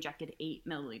milliliter, and we injected 8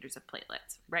 milliliters of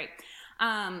platelets, right?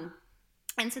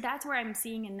 And so that's where I'm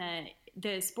seeing in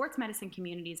the sports medicine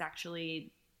community is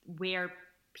actually where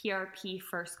PRP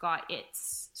first got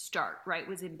its start, right?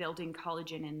 Was in building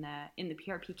collagen in the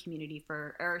PRP community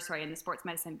in the sports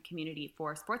medicine community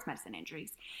for sports medicine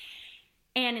injuries.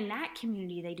 And in that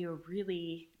community, they do a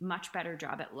really much better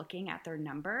job at looking at their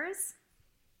numbers.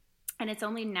 And it's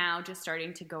only now just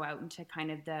starting to go out into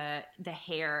kind of the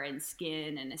hair and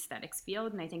skin and aesthetics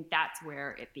field. And I think that's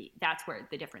where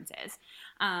the difference is,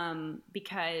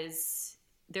 because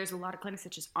there's a lot of clinics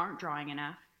that just aren't drawing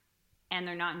enough, and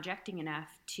they're not injecting enough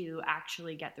to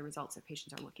actually get the results that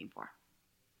patients are looking for.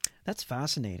 That's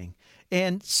fascinating.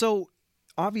 And so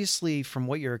obviously from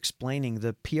what you're explaining,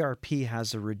 the PRP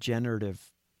has a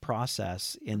regenerative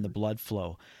process in the blood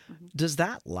flow. Mm-hmm. Does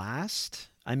that last?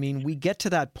 I mean, we get to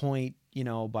that point,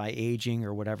 by aging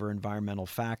or whatever environmental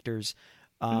factors.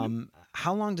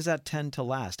 How long does that tend to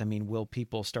last? I mean, will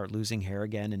people start losing hair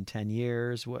again in 10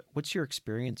 years? What's your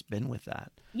experience been with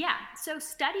that? Yeah. So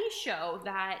studies show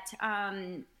that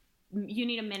you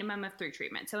need a minimum of 3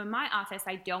 treatments. So in my office,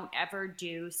 I don't ever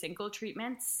do single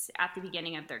treatments at the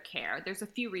beginning of their care. There's a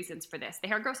few reasons for this. The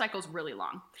hair growth cycle is really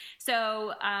long.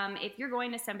 So if you're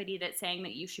going to somebody that's saying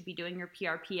that you should be doing your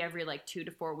PRP every 2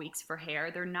 to 4 weeks for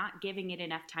hair, they're not giving it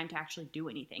enough time to actually do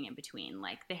anything in between.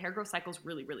 Like the hair growth cycle is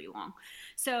really, really long.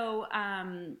 So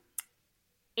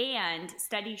and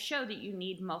studies show that you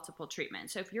need multiple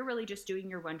treatments. So if you're really just doing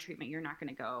your one treatment, you're not going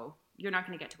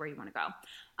to get to where you want to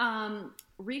go.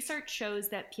 Research shows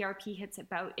that PRP hits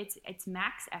about its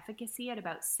max efficacy at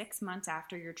about 6 months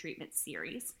after your treatment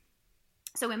series.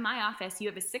 So in my office, you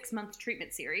have a 6-month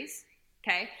treatment series,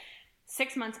 okay?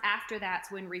 6 months after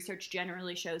that's when research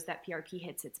generally shows that PRP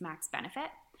hits its max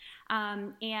benefit.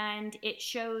 And it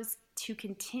shows to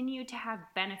continue to have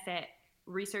benefit,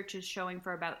 research is showing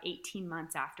for about 18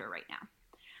 months after right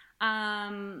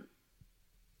now.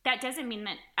 That doesn't mean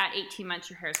that at 18 months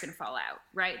your hair is going to fall out,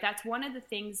 right? That's one of the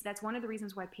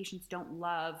reasons why patients don't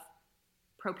love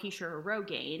Propecia or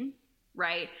Rogaine,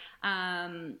 right?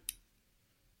 And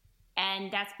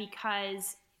that's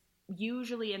because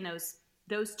usually in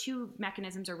those 2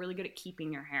 mechanisms are really good at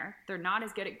keeping your hair. They're not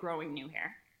as good at growing new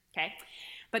hair, okay?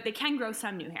 But they can grow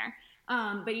some new hair.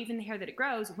 But even the hair that it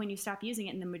grows, when you stop using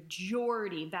it, in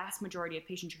the vast majority of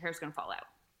patients, your hair is going to fall out.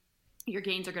 your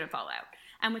gains are going to fall out.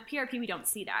 And with PRP, we don't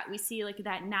see that. We see like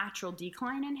that natural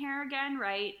decline in hair again,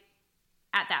 right,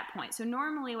 at that point. So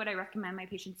normally what I recommend my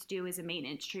patients do is a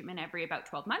maintenance treatment every about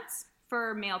 12 months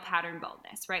for male pattern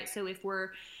baldness, right? So if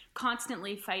we're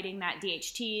constantly fighting that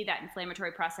DHT, that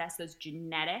inflammatory process, those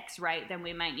genetics, right, then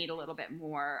we might need a little bit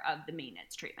more of the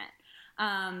maintenance treatment.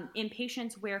 In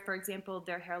patients where, for example,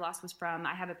 their hair loss was from,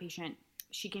 I have a patient,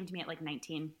 she came to me at like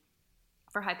 19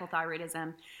 for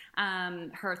hypothyroidism.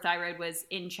 Her thyroid was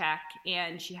in check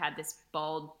and she had this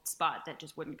bald spot that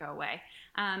just wouldn't go away.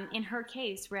 In her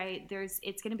case, right,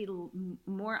 it's going to be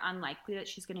more unlikely that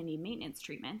she's going to need maintenance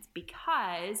treatments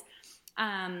because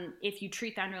if you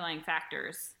treat the underlying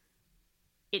factors,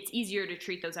 it's easier to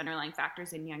treat those underlying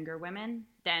factors in younger women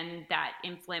than that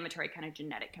inflammatory kind of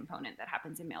genetic component that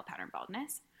happens in male pattern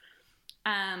baldness.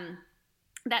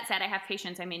 That said, I have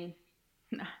patients, I mean,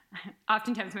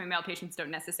 oftentimes my male patients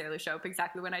don't necessarily show up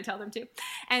exactly when I tell them to.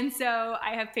 And so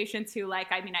I have patients who I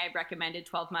had recommended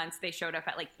 12 months. They showed up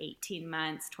at like 18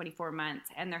 months, 24 months,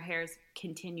 and their hairs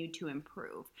continued to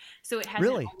improve. So it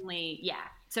hasn't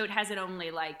so it hasn't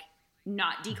only like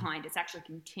not declined. It's actually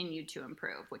continued to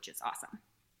improve, which is awesome.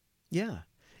 Yeah.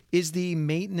 Is the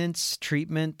maintenance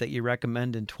treatment that you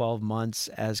recommend in 12 months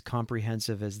as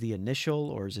comprehensive as the initial,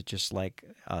 or is it just like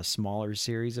a smaller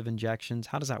series of injections?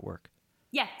 How does that work?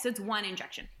 Yeah, so it's one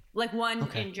injection,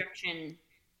 injection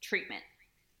treatment.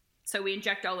 So we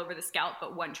inject all over the scalp,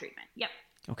 but one treatment. Yep.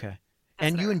 Okay.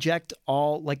 And you inject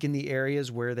all like in the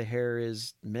areas where the hair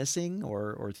is missing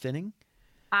or thinning?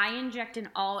 I inject in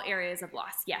all areas of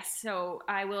loss. Yes. So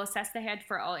I will assess the head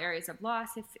for all areas of loss.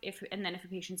 And then if a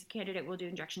patient's a candidate, we'll do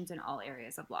injections in all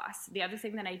areas of loss. The other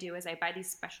thing that I do is I buy these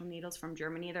special needles from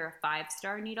Germany. They're a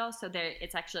 5-star needle. So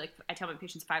it's actually like, I tell my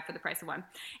patients 5 for the price of 1.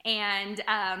 And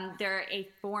they're a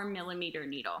 4-millimeter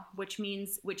needle, which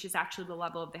is actually the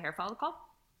level of the hair follicle.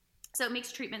 So it makes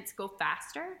treatments go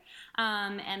faster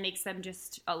and makes them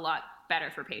just a lot better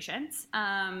for patients.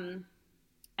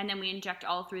 And then we inject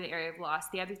all through the area of loss.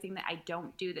 The other thing that I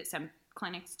don't do that some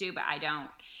clinics do, but I don't,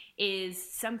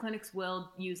 is some clinics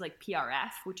will use like PRF,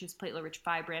 which is platelet-rich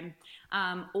fibrin,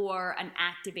 or an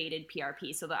activated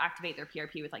PRP. So they'll activate their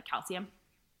PRP with like calcium.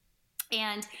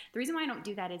 And the reason why I don't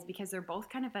do that is because they're both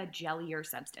kind of a jellier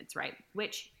substance, right?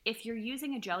 Which if you're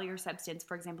using a jellier substance,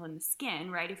 for example, in the skin,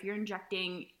 right? If you're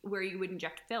injecting where you would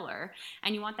inject filler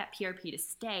and you want that PRP to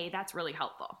stay, that's really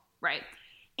helpful, right?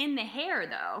 In the hair,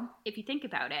 though, if you think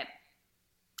about it,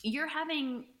 if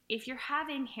you're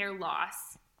having hair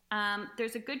loss,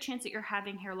 there's a good chance that you're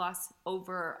having hair loss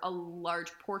over a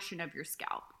large portion of your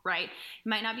scalp, right? It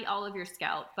might not be all of your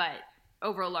scalp, but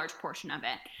over a large portion of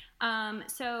it.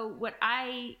 So what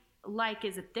I like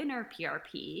is a thinner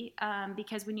PRP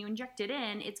because when you inject it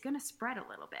in, it's going to spread a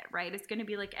little bit, right? It's going to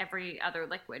be like every other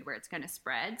liquid where it's going to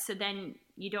spread. So then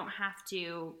you don't have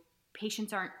to,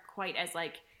 patients aren't quite as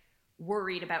like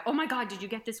worried about, oh my God, did you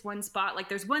get this one spot? Like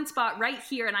there's one spot right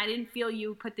here and I didn't feel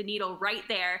you put the needle right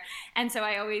there. And so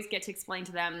I always get to explain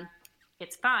to them,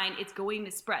 it's fine. It's going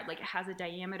to spread. Like it has a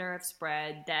diameter of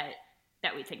spread that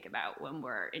we think about when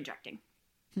we're injecting.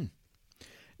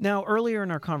 Now, earlier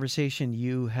in our conversation,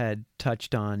 you had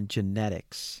touched on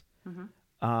genetics.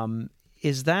 Mm-hmm.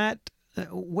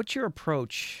 What's your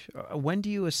approach? When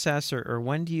do you assess or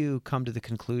when do you come to the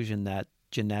conclusion that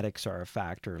genetics are a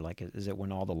factor? Like, is it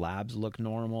when all the labs look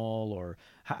normal, or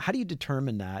how do you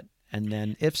determine that? And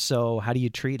then if so, how do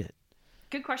you treat it?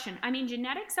 Good question. I mean,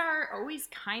 genetics are always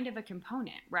kind of a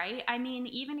component, right? I mean,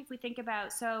 even if we think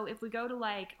about, so if we go to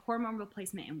like hormone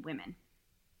replacement in women,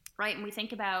 right? And we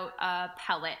think about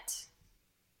pellet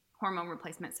hormone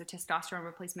replacement, so testosterone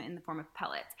replacement in the form of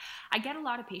pellets. I get a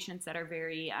lot of patients that are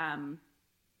very,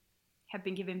 have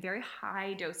been given very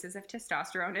high doses of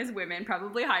testosterone as women,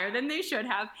 probably higher than they should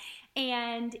have.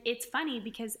 And it's funny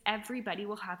because everybody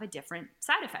will have a different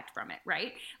side effect from it,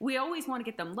 right? We always want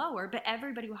to get them lower, but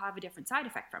everybody will have a different side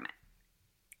effect from it.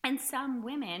 And some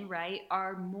women, right,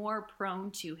 are more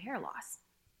prone to hair loss.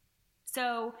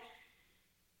 So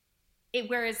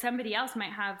whereas somebody else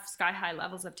might have sky high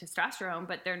levels of testosterone,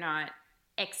 but they're not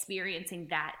experiencing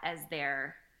that as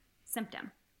their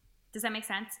symptom. Does that make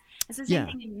sense? It's the same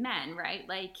thing in men, right?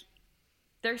 Like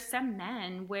there's some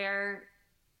men where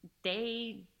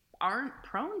they aren't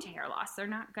prone to hair loss. They're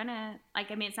not gonna,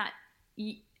 it's not,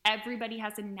 everybody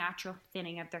has a natural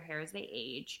thinning of their hair as they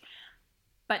age,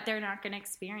 but they're not gonna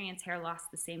experience hair loss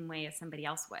the same way as somebody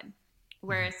else would.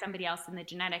 Whereas somebody else in the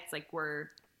genetics, like we're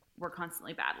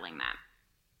constantly battling that.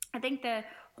 I think the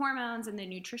hormones and the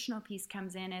nutritional piece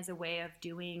comes in as a way of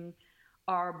doing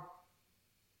our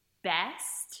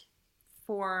best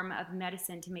form of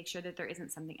medicine to make sure that there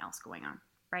isn't something else going on,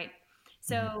 right?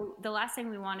 So the last thing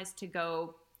we want is to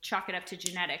go chalk it up to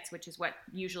genetics, which is what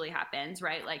usually happens,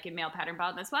 right? Like in male pattern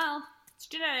baldness, well, it's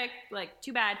genetic, like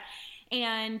too bad.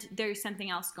 And there's something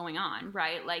else going on,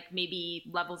 right? Like maybe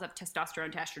levels of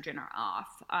testosterone to estrogen are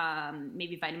off.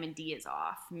 Maybe vitamin D is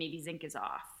off. Maybe zinc is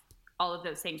off. All of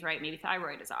those things, right? Maybe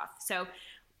thyroid is off. So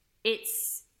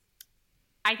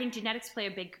I think genetics play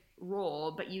a big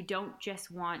role, but you don't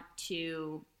just want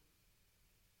to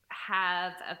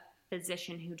have a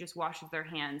physician who just washes their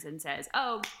hands and says,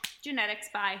 oh, genetics,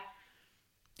 bye.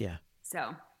 Yeah. So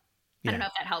I don't know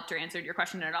if that helped or answered your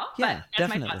question at all, yeah, but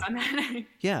that's definitely. my thoughts on that.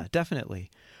 Yeah,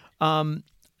 definitely.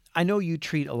 I know you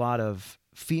treat a lot of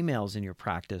females in your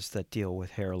practice that deal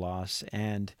with hair loss,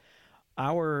 and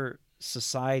our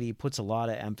society puts a lot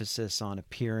of emphasis on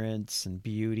appearance and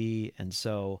beauty, and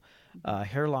so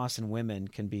hair loss in women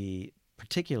can be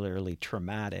particularly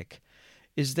traumatic.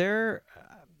 Is there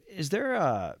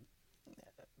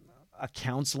a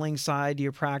counseling side to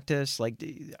your practice? Like,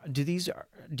 do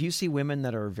you see women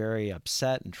that are very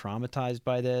upset and traumatized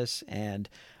by this? And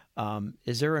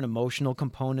is there an emotional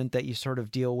component that you sort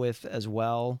of deal with as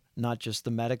well, not just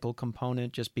the medical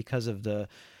component, just because of the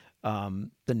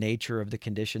nature of the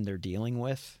condition they're dealing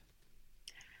with?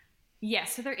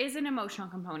 Yes, so there is an emotional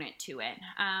component to it.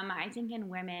 I think in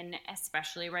women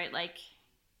especially, right, like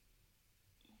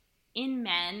in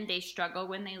men, they struggle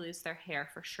when they lose their hair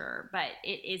for sure, but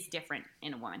it is different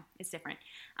in a woman. It's different.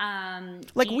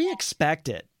 We expect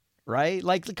it, right?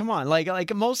 Like, come on,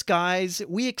 like most guys,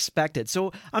 we expect it.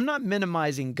 So I'm not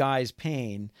minimizing guys'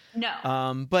 pain.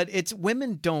 No. But it's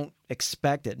women don't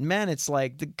expect it. Men, it's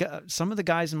like some of the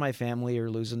guys in my family are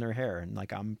losing their hair, and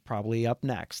like I'm probably up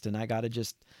next, and I got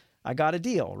to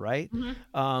deal, right?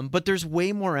 Mm-hmm. But there's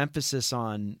way more emphasis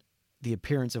on the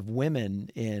appearance of women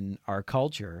in our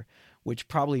culture, which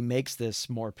probably makes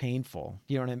this more painful.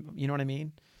 You know what I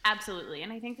mean? Absolutely.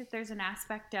 And I think that there's an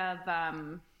aspect of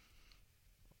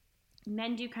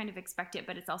men do kind of expect it,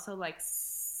 but it's also like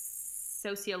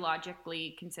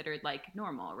sociologically considered like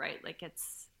normal, right? Like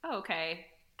it's, oh, okay,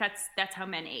 that's how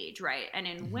men age, right? And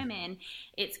in women,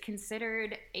 it's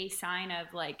considered a sign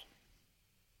of like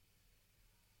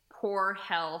poor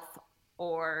health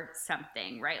or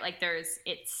something, right? Like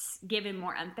it's given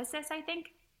more emphasis, I think.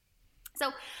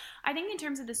 So I think in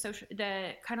terms of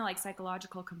the kind of like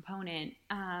psychological component,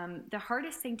 the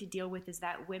hardest thing to deal with is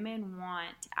that women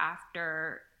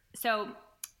so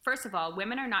first of all,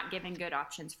 women are not given good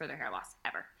options for their hair loss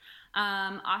ever.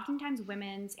 Oftentimes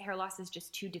women's hair loss is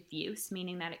just too diffuse,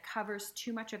 meaning that it covers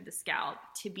too much of the scalp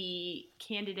to be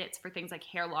candidates for things like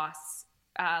hair loss,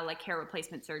 like hair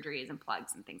replacement surgeries and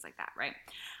plugs and things like that, right?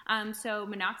 So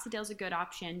minoxidil is a good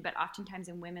option, but oftentimes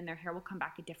in women, their hair will come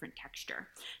back a different texture.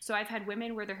 So I've had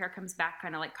women where their hair comes back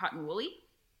kind of like cotton woolly.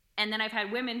 And then I've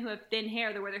had women who have thin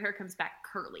hair where their hair comes back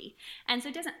curly. And so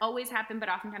it doesn't always happen, but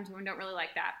oftentimes women don't really like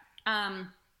that.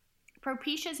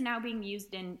 Propecia is now being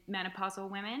used in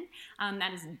menopausal women.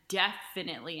 That is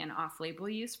definitely an off-label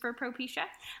use for Propecia.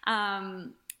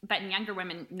 But in younger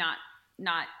women, not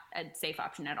a safe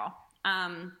option at all.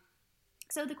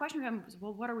 So the question becomes,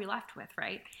 well, what are we left with,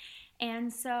 right?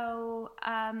 And so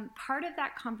part of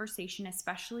that conversation,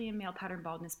 especially in male pattern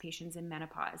baldness patients in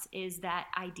menopause, is that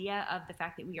idea of the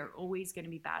fact that we are always going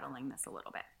to be battling this a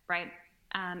little bit, right?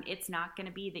 It's not going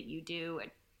to be that you do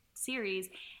a series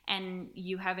and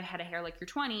you have a head of hair like you're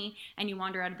 20 and you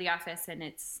wander out of the office and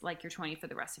it's like you're 20 for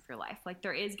the rest of your life. Like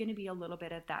there is going to be a little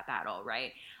bit of that battle,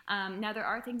 right? Now there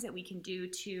are things that we can do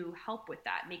to help with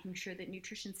that, making sure that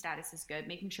nutrition status is good,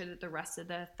 making sure that the rest of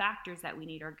the factors that we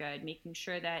need are good, making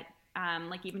sure that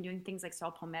like even doing things like saw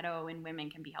palmetto in women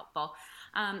can be helpful.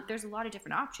 There's a lot of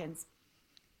different options.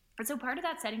 And so part of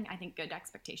that setting, I think good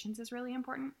expectations is really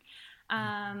important.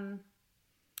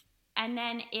 And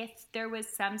then if there was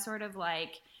some sort of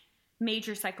like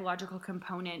major psychological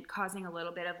component causing a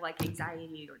little bit of like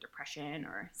anxiety or depression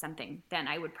or something, then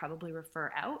I would probably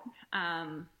refer out.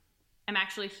 I'm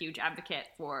actually a huge advocate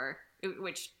for,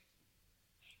 which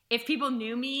if people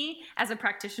knew me as a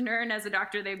practitioner and as a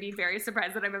doctor, they'd be very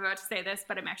surprised that I'm about to say this,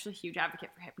 but I'm actually a huge advocate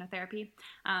for hypnotherapy.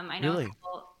 I know Really?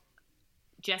 people,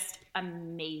 just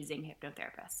amazing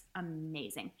hypnotherapists,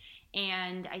 amazing.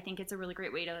 And I think it's a really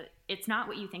great way it's not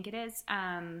what you think it is.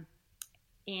 And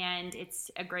it's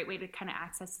a great way to kind of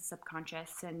access the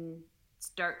subconscious and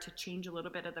start to change a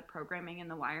little bit of the programming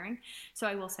and the wiring. So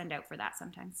I will send out for that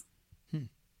sometimes.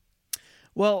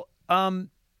 Well,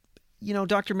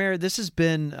 Dr. Mayer, this has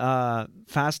been a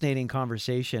fascinating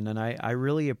conversation, and I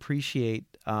really appreciate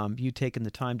you taking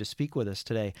the time to speak with us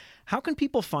today. How can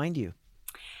people find you?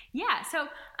 Yeah, so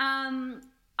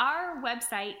Our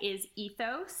website is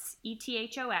ethos,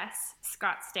 E-T-H-O-S,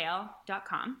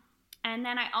 Scottsdale.com. And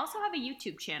then I also have a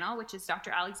YouTube channel, which is Dr.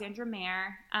 Alexandra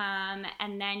Mayer.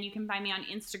 And then you can find me on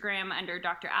Instagram under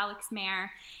Dr. Alex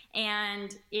Mayer.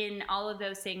 And in all of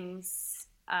those things,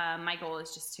 my goal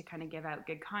is just to kind of give out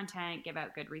good content, give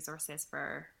out good resources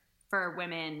for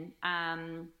women.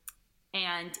 And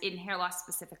in hair loss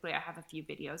specifically, I have a few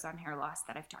videos on hair loss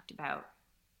that I've talked about.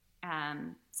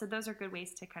 So those are good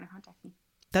ways to kind of contact me.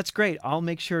 That's great. I'll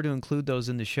make sure to include those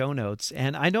in the show notes.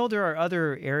 And I know there are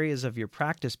other areas of your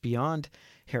practice beyond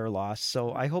hair loss,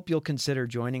 so I hope you'll consider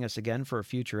joining us again for a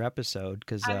future episode.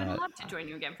 I would love to join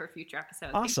you again for a future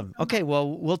episode. Awesome. Okay,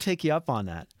 well, we'll take you up on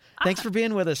that. Awesome. Thanks for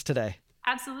being with us today.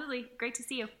 Absolutely. Great to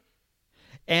see you.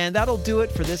 And that'll do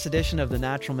it for this edition of the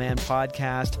Natural Man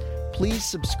Podcast. Please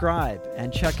subscribe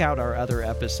and check out our other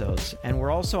episodes. And we're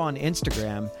also on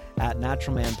Instagram at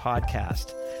Natural Man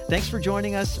Podcast. Thanks for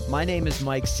joining us. My name is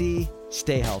Mike C.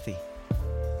 Stay healthy.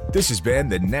 This has been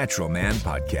the Natural Man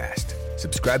Podcast.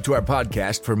 Subscribe to our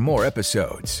podcast for more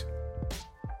episodes.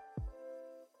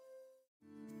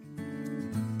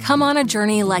 Come on a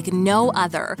journey like no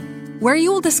other, where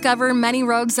you will discover many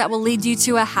roads that will lead you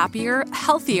to a happier,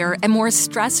 healthier, and more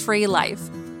stress-free life.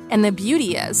 And the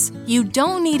beauty is, you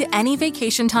don't need any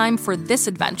vacation time for this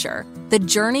adventure. The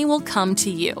journey will come to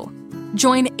you.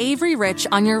 Join Avery Rich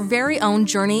on your very own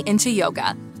journey into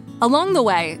yoga. Along the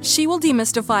way, she will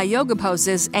demystify yoga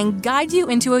poses and guide you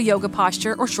into a yoga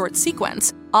posture or short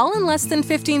sequence, all in less than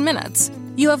 15 minutes.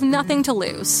 You have nothing to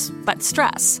lose but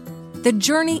stress. The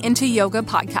Journey into Yoga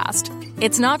podcast.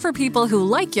 It's not for people who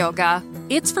like yoga,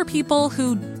 it's for people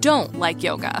who don't like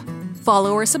yoga.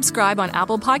 Follow or subscribe on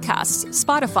Apple Podcasts,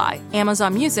 Spotify,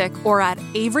 Amazon Music, or at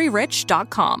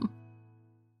averyrich.com.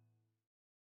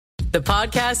 The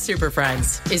Podcast Super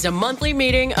Friends is a monthly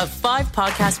meeting of 5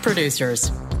 podcast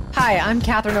producers. Hi, I'm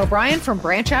Katherine O'Brien from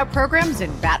Branch Out Programs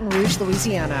in Baton Rouge,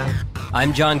 Louisiana.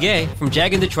 I'm John Gay from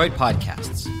Jag and Detroit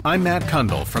Podcasts. I'm Matt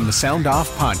Kundle from the Sound Off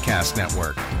Podcast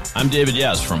Network. I'm David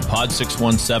Yaz from Pod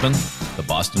 617, the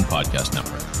Boston Podcast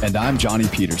Network. And I'm Johnny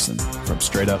Peterson from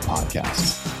Straight Up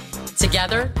Podcasts.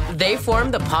 Together, they form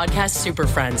the Podcast Super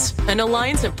Friends, an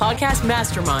alliance of podcast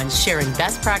masterminds sharing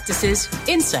best practices,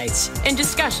 insights, and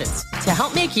discussions to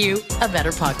help make you a better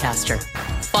podcaster.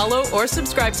 Follow or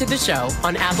subscribe to the show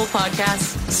on Apple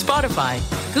Podcasts, Spotify,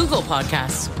 Google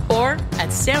Podcasts, or at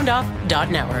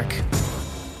soundoff.network.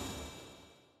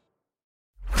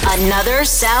 Another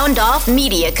Sound Off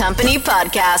Media Company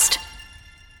podcast.